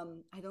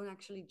 I don't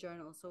actually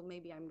journal, so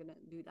maybe I'm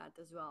gonna do that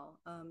as well.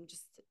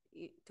 Just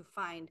to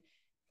find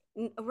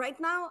right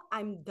now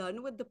I'm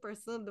done with the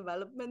personal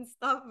development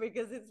stuff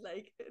because it's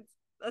like it's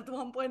at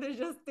one point it's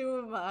just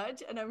too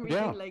much, and I'm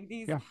reading Yeah. like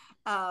these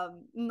Yeah.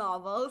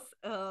 novels.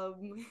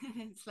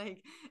 It's like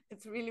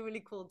it's really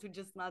really cool to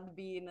just not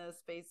be in a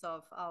space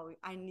of, oh,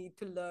 I need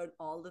to learn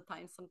all the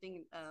time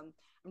something.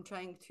 I'm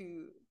trying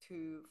to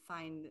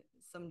find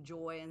some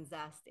joy and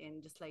zest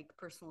in just like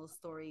personal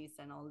stories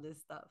and all this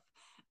stuff.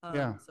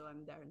 Yeah. So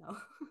I'm there now.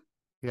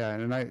 Yeah.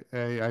 And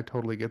I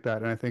totally get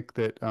that. And I think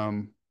that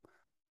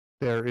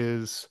there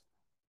is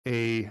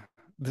a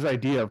this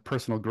idea of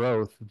personal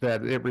growth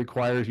that it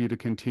requires you to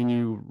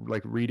continue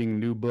like reading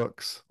new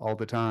books all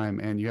the time,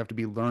 and you have to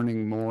be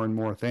learning more and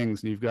more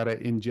things, and you've got to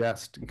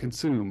ingest and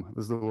consume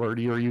is the word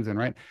you're using,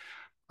 right?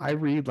 I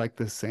read like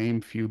the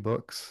same few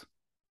books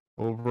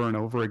over and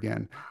over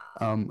again.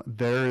 Wow.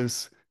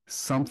 There's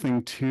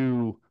something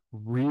to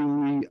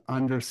really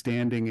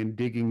understanding and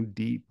digging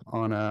deep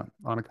on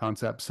a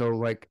concept. So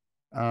like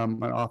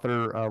my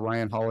author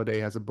Ryan Holiday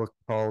has a book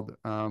called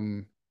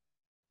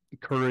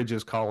Courage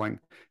is Calling,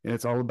 and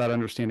it's all about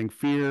understanding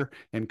fear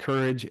and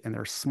courage, and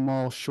they're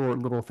small short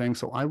little things.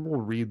 So I will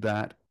read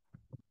that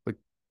like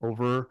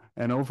over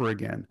and over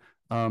again,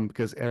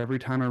 because every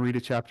time I read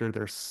a chapter,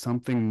 there's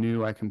something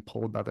new I can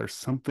pull about. There's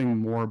something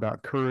more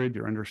about courage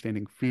or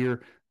understanding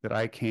fear that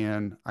I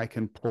can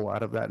pull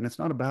out of that. And it's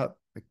not about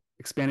like,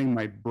 expanding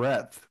my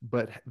breadth,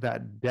 but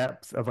that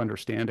depth of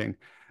understanding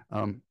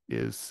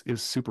is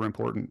super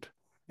important.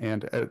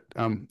 And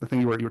the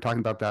thing you were talking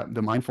about, that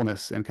the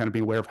mindfulness and kind of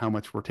being aware of how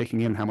much we're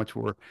taking in, how much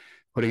we're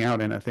putting out.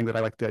 And a thing that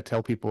I like to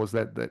tell people is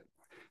that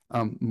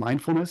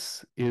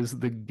mindfulness is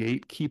the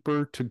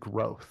gatekeeper to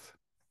growth.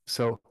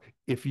 So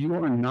if you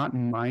are not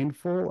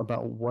mindful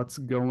about what's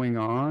going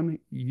on,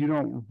 you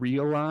don't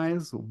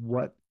realize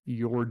what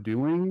you're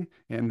doing,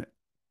 and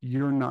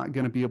you're not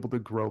going to be able to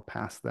grow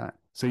past that.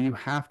 So you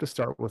have to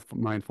start with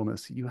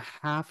mindfulness. You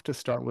have to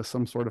start with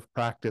some sort of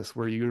practice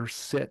where you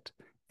sit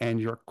and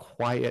you're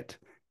quiet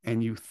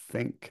and you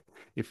think.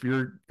 If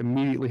you're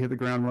immediately hit the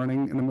ground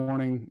running in the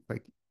morning,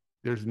 like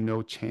there's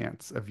no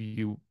chance of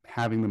you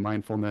having the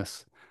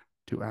mindfulness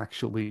to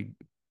actually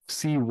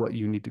see what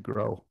you need to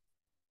grow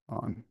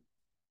on.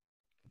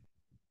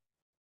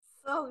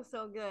 So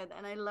so good,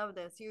 and I love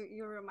this.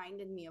 You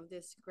reminded me of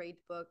this great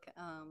book.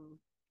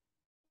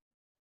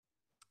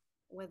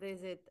 What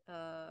is it?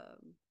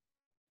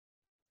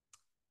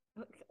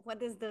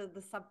 What is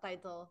the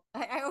subtitle?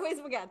 I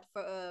always forget.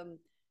 For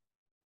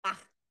ah,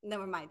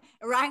 never mind.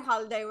 Ryan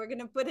Holiday. We're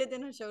gonna put it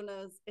in the show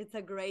notes. It's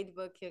a great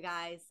book, you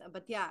guys.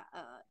 But yeah,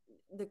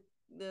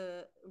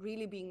 the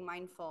really being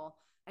mindful.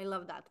 I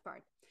love that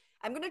part.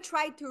 I'm gonna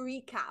try to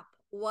recap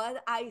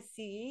what I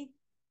see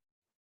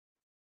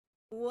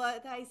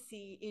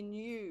in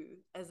you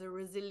as a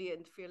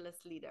resilient,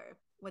 fearless leader.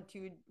 What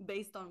you,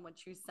 based on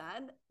what you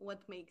said,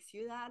 what makes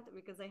you that?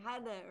 Because I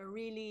had a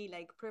really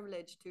like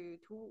privilege to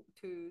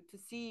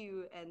see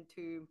you and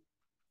to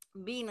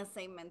be in the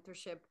same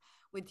mentorship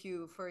with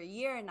you for a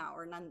year now,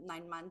 or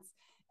 9 months.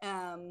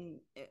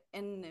 And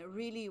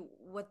really,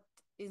 what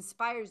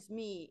inspires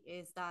me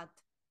is that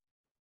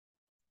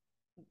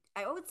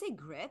I would say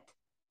grit.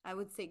 I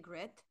would say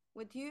grit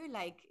with you.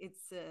 Like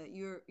it's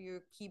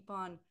you keep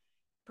on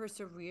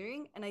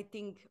persevering, and I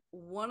think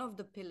one of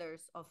the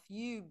pillars of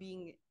you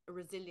being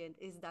resilient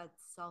is that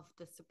self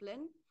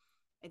discipline.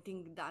 I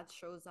think that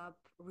shows up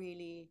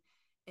really,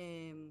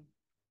 um,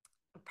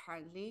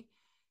 apparently,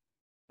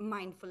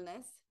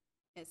 mindfulness.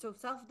 And so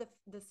self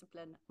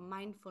discipline,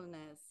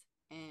 mindfulness,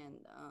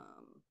 and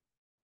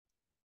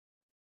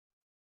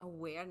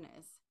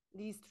awareness.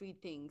 These three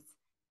things,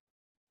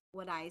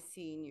 what I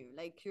see in you.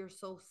 Like you're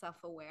so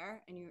self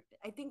aware, and you're.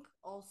 I think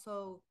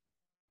also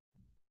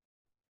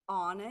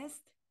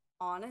honest,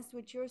 honest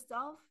with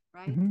yourself,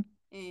 right? Hmm.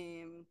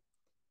 Um,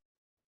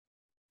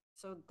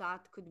 so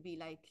that could be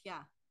like,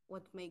 yeah,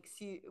 what makes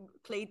you,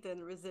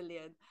 Clayton,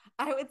 resilient.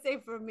 I would say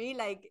for me,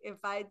 like if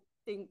I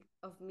think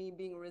of me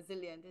being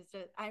resilient, it's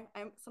just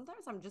I'm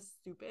sometimes I'm just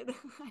stupid.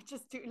 I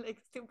just do like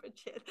stupid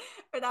shit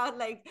without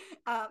like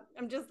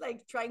I'm just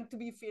like trying to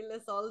be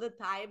fearless all the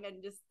time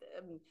and just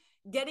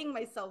getting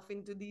myself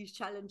into these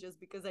challenges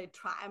because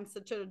I'm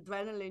such an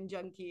adrenaline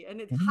junkie and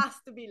it Hmm. has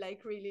to be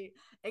like really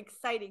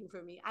exciting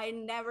for me. I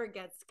never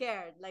get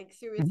scared. Like Hmm.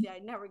 seriously, I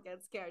never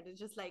get scared. It's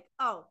just like,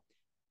 oh,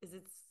 is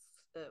it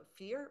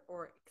fear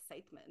or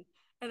excitement?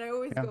 And I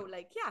always Yeah. go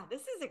like, yeah,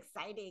 this is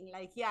exciting.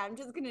 Like, yeah, I'm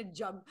just gonna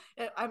jump.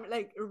 I'm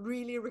like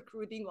really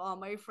recruiting all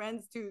my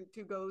friends to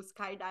go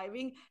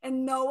skydiving,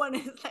 and no one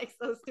is like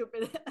so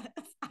stupid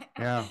as I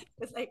am. Yeah.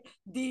 It's like,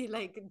 D,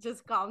 like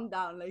just calm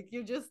down. Like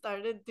you just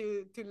started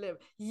to live.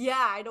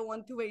 Yeah, I don't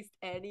want to waste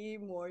any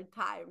more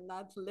time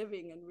not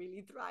living and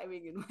really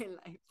thriving in my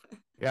life.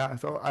 Yeah.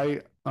 So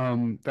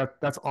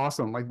that's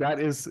awesome. Like that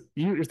is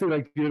you think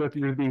like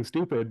you're being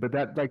stupid, but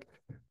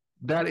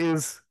that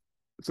is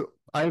so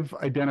I've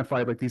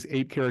identified like these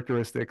 8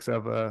 characteristics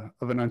of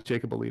an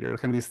unshakable leader,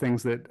 kind of these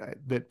things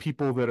that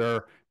people that are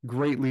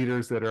great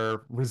leaders that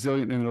are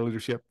resilient in their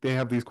leadership, they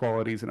have these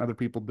qualities and other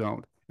people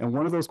don't. And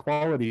one of those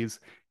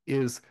qualities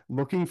is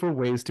looking for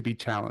ways to be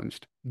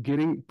challenged,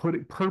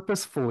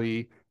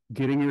 purposefully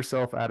getting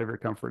yourself out of your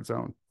comfort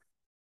zone.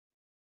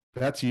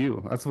 That's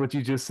you. That's what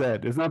you just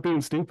said. It's not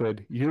being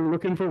stupid. You're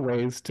looking for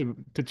ways to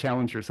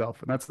challenge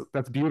yourself, and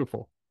that's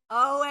beautiful.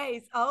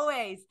 Always,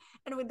 always.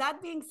 And with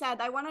that being said,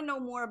 I want to know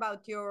more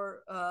about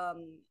your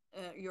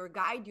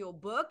guide, your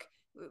book,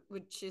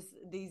 which is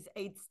these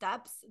 8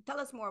 steps.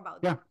 Tell us more about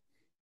Yeah. that.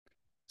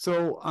 So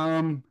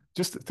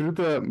just through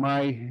the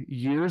my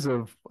years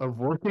of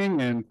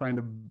working and trying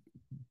to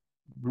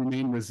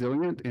remain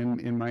resilient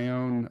in my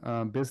own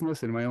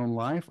business, in my own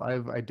life,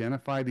 I've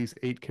identified these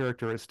 8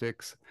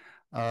 characteristics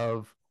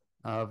of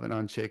of an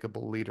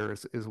unshakable leader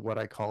is what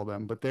I call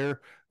them. But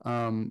they're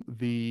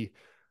the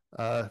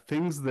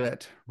things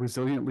that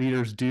resilient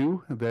leaders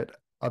do that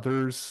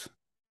others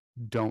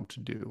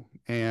don't do.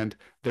 And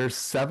there's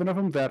 7 of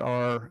them that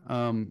are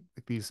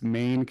these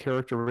main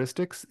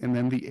characteristics. And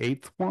then the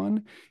 8th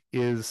one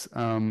is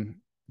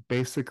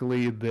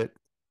basically that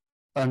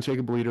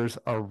unshakable leaders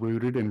are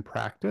rooted in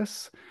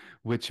practice,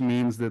 which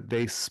means that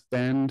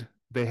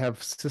they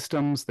have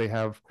systems, they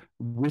have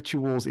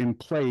rituals in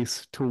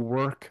place to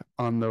work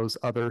on those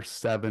other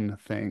 7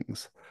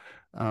 things.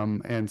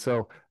 And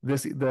so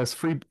this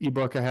free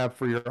ebook I have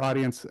for your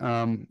audience,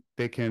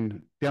 they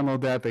can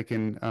download that. They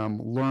can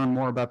learn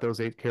more about those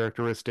 8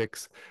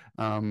 characteristics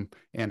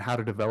and how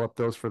to develop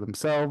those for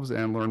themselves,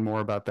 and learn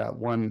more about that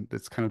one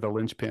that's kind of the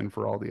linchpin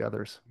for all the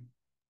others.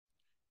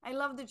 I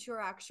love that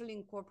you're actually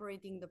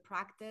incorporating the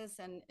practice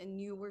and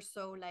you were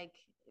so like,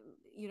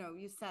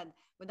 you said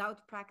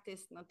without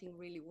practice nothing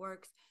really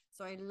works.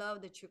 So I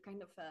love that you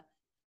kind of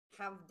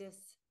have this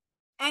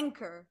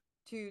anchor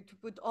to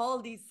put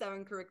all these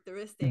 7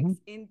 characteristics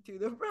Mm-hmm. into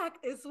the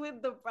practice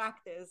with the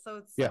practice. So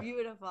it's Yeah.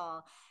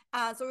 beautiful.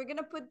 So we're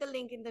gonna put the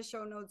link in the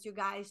show notes, you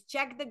guys.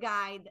 Check the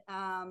guide.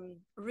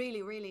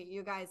 Really, really,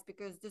 you guys,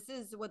 because this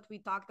is what we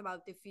talked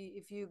about.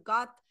 If you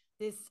got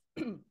this,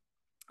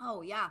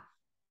 oh yeah,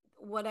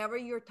 whatever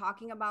you're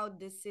talking about,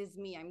 this is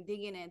me. I'm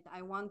digging it.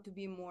 I want to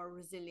be more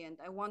resilient.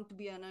 I want to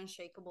be an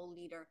unshakable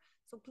leader.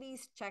 So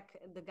please check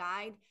the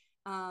guide.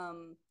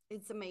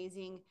 It's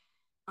amazing.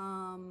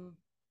 Um,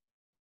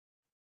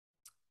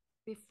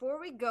 Before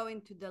we go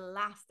into the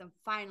last and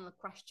final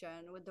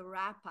question with the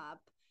wrap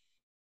up,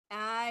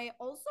 I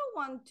also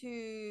want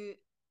to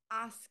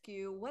ask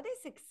you what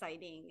is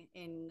exciting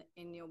in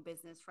your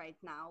business right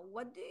now.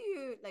 What do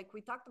you like?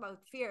 We talked about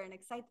fear and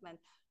excitement.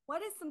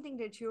 What is something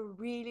that you're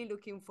really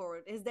looking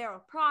forward? Is there a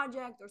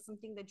project or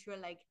something that you're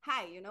like,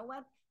 hey, you know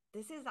what,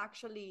 this is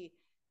actually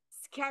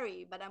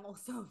scary, but I'm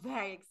also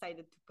very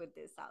excited to put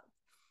this out.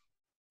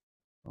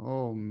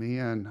 Oh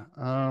man.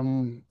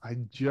 I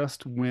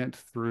just went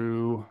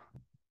through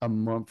a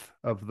month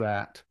of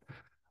that.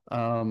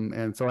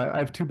 And so I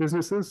have 2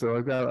 businesses, so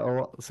I've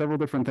got several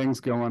different things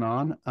going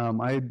on.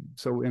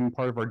 So in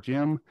part of our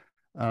gym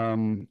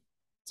um,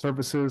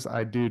 services,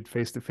 I did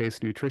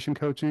face-to-face nutrition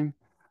coaching.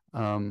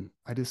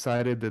 I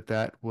decided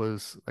that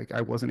was like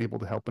I wasn't able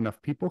to help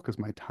enough people because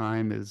my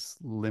time is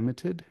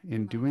limited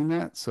in doing Nice.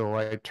 that. So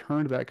I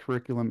turned that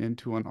curriculum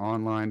into an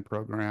online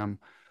program,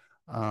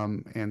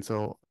 and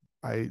so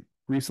I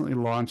recently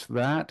launched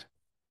that.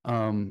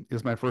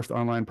 Is my first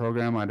online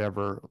program I'd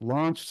ever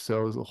launched.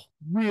 So it was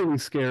really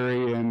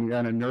scary and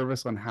kind of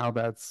nervous on how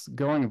that's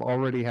going. I've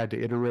already had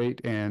to iterate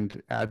and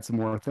add some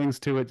more things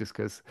to it just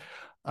because,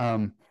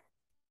 um,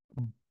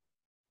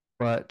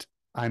 but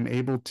I'm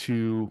able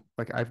to,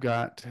 like, I've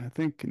got, I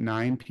think,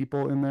 9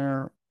 people in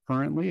there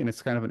currently, and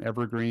it's kind of an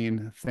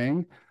evergreen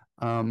thing.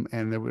 And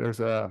there's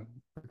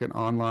like an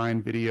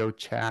online video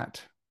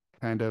chat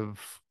kind of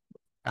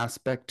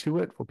aspect to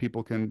it where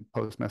people can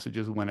post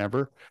messages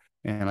whenever,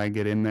 and I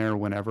get in there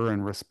whenever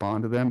and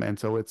respond to them. And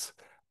so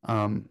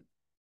um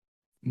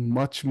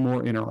much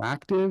more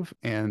interactive,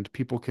 and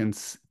people can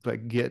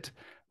like get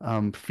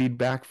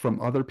feedback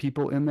from other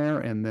people in there,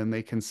 and then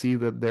they can see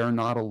that they're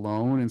not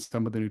alone in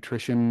some of the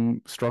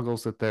nutrition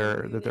struggles that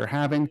they're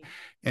having. Community.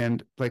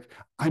 And like,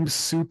 I'm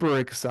super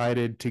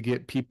excited to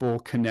get people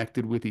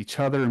connected with each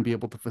other and be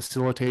able to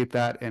facilitate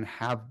that and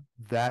have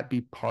that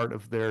be part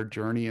of their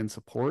journey and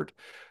support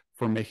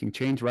for making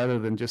change, rather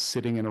than just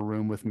sitting in a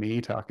room with me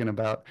talking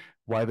about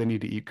why they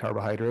need to eat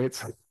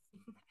carbohydrates.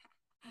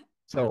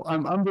 So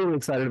I'm really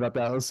excited about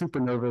that. I was super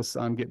nervous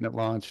on getting it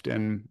launched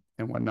and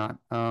whatnot.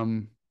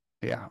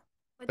 Yeah,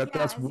 But yeah,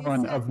 that's as you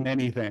one said, of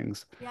many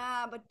things.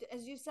 yeah, but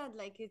as you said,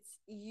 like it's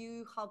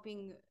you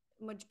helping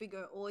much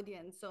bigger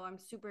audience. So I'm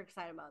super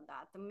excited about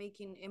that. I'm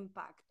making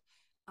impact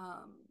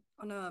um,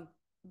 on a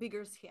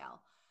bigger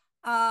scale.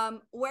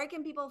 Where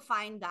can people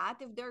find that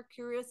if they're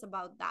curious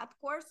about that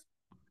course?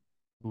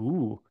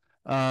 Ooh,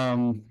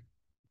 um,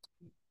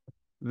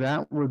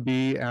 that would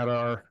be at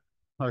our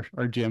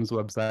gym's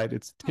website.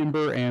 It's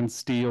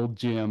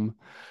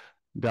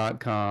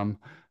timberandsteelgym.com.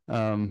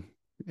 Um,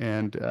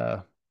 and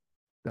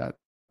that,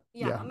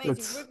 Yeah, yeah, amazing.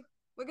 it's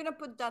We're gonna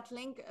put that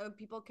link.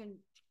 People can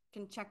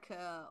check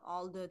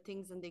all the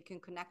things and they can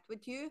connect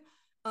with you.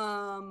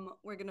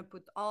 We're gonna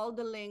put all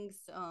the links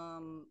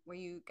where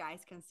you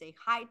guys can say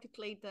hi to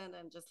Clayton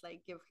and just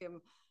like give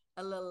him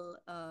a little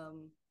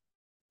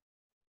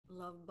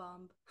love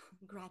bomb,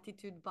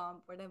 gratitude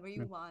bomb, whatever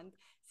you want.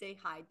 Say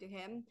hi to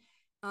him.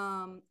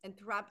 And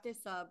to wrap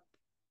this up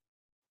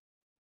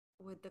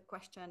with the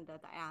question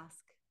that I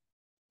ask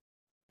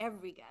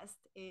every guest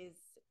is,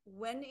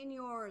 when in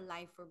your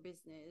life or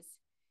business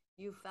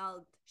you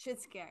felt shit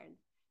scared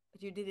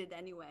but you did it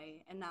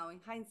anyway, and now in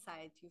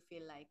hindsight you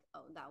feel like,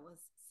 oh, that was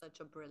such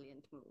a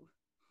brilliant move?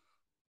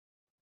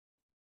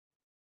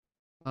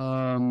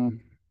 um,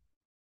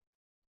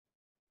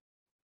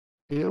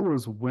 it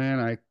was when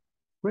I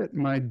quit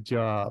my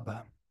job.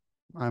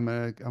 I'm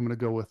gonna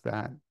go with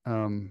that.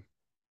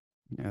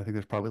 Yeah, I think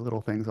there's probably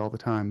little things all the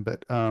time,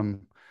 but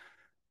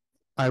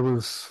I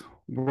was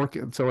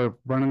working, so I'm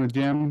running the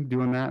gym,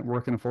 doing that,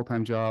 working a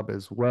full-time job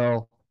as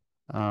well,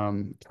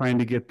 trying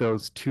to get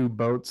those two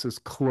boats as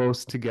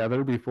close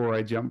together before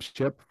I jump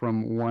ship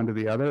from one to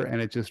the other,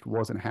 and it just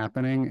wasn't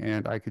happening.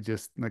 And I could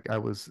just like I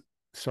was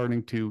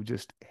starting to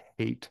just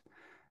hate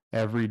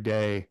every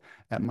day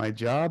at my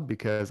job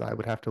because I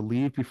would have to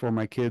leave before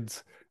my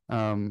kids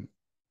um,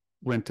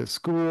 went to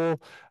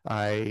school.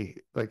 I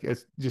like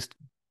it's just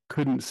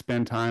couldn't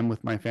spend time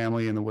with my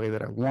family in the way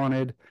that I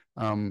wanted.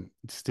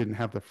 Just didn't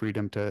have the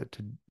freedom to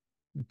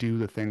do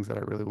the things that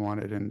I really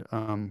wanted. And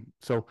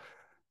so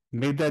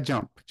made that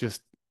jump,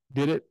 just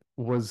did it.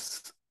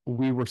 Was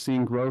We were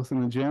seeing growth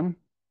in the gym.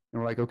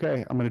 And we're like,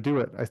 okay, I'm going to do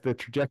it. The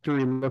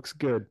trajectory looks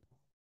good.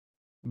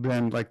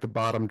 Then like the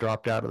bottom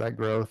dropped out of that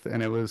growth,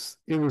 and it was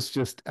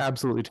just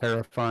absolutely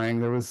terrifying.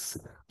 There was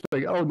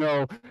like, oh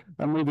no,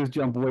 I made this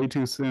jump way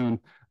too soon.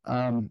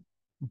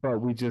 But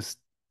we just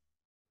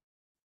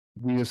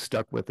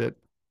stuck with it.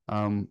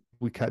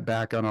 We cut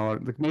back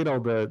on like made all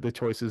the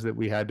choices that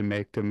we had to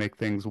make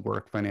things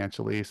work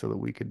financially so that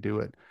we could do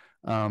it.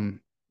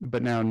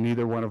 But now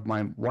neither one of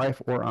my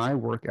wife or I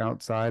work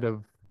outside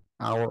of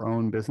our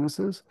own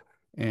businesses,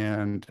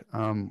 and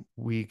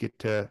we get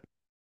to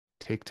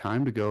take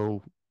time to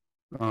go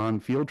on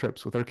field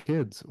trips with our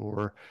kids,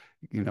 or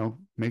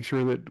make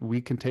sure that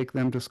we can take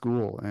them to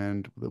school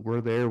and that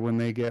we're there when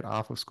they get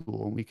off of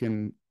school, and we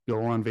can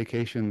go on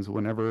vacations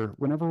whenever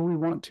we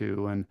want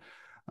to. And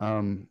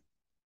um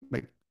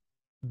like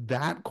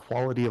that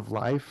quality of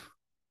life,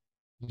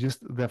 just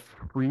the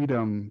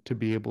freedom to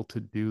be able to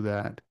do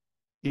that,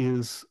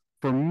 is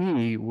for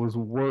me was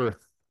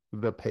worth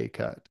the pay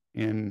cut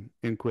in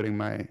quitting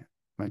my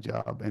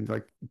job, and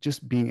like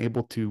just being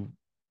able to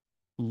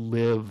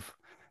live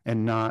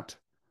and not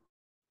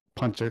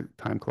punch a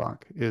time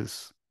clock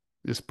is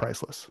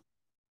priceless.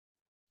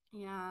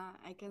 Yeah,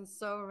 I can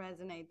so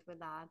resonate with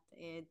that.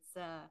 It's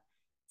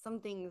some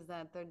things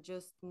that are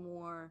just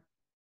more,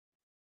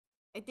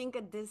 I think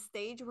at this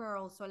stage we're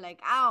also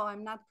like, oh,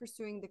 I'm not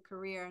pursuing the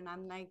career and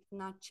I'm like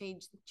not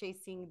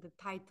chasing the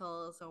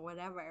titles or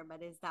whatever,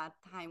 but it's that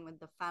time with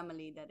the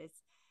family that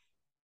is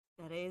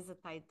a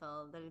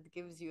title, that it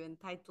gives you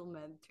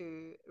entitlement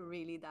to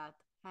really that,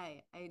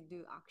 hey, I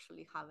do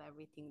actually have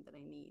everything that I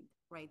need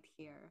right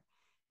here.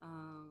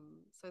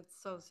 So it's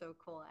so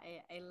cool.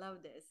 I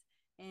love this.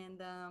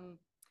 And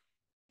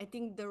I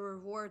think the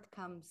reward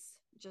comes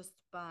just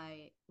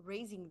by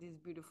raising these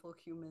beautiful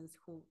humans,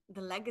 who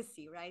the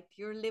legacy, right?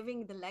 You're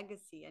living the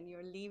legacy and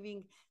you're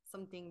leaving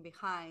something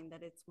behind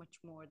that it's much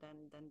more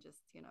than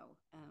just,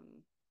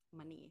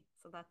 money.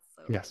 So that's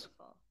so Yes.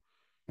 beautiful.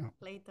 Yeah.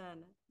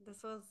 Clayton,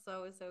 this was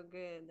so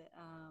good.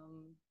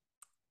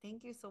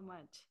 Thank you so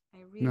much. I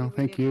No, really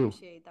thank you.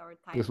 appreciate our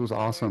time This was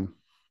together. awesome.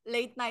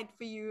 Late night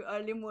for you,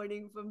 early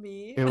morning for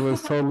me. It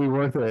was totally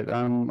worth it.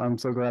 I'm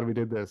so glad we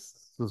did this.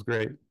 This was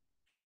great.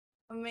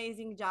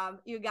 Amazing job.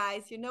 You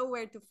guys, you know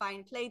where to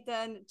find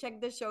Clayton. Check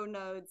the show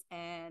notes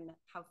and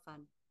have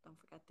fun. Don't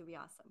forget to be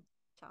awesome.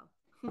 Ciao.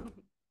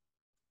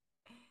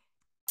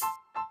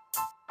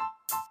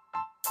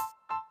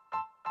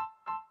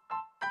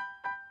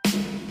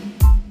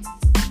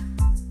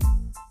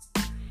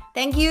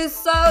 Thank you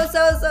so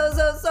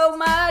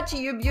much,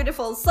 you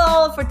beautiful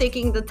soul, for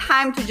taking the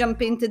time to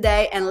jump in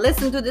today and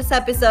listen to this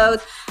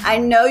episode. I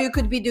know you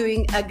could be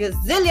doing a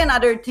gazillion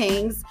other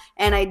things,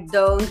 and I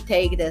don't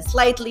take this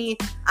lightly.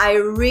 I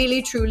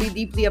really, truly,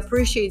 deeply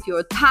appreciate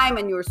your time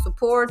and your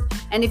support.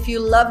 And if you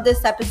love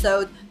this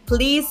episode,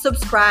 please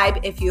subscribe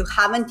if you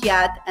haven't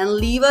yet, and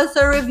leave us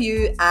a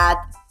review at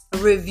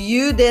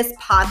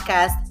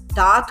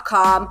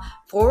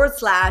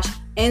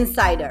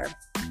reviewthispodcast.com/insider.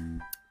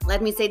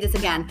 Let me say this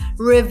again,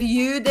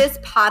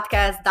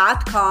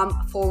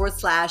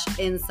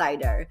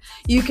 reviewthispodcast.com/insider.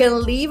 You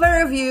can leave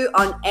a review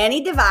on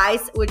any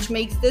device, which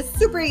makes this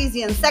super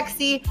easy and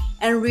sexy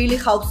and really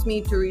helps me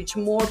to reach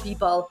more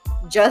people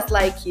just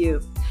like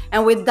you.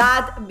 And with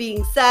that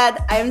being said,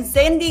 I'm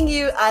sending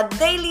you a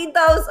daily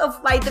dose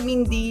of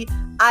vitamin D.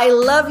 I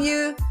love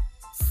you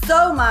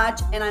so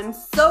much, and I'm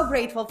so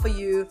grateful for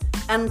you.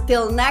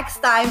 Until next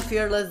time,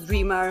 fearless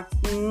dreamer.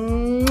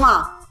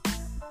 Mwah.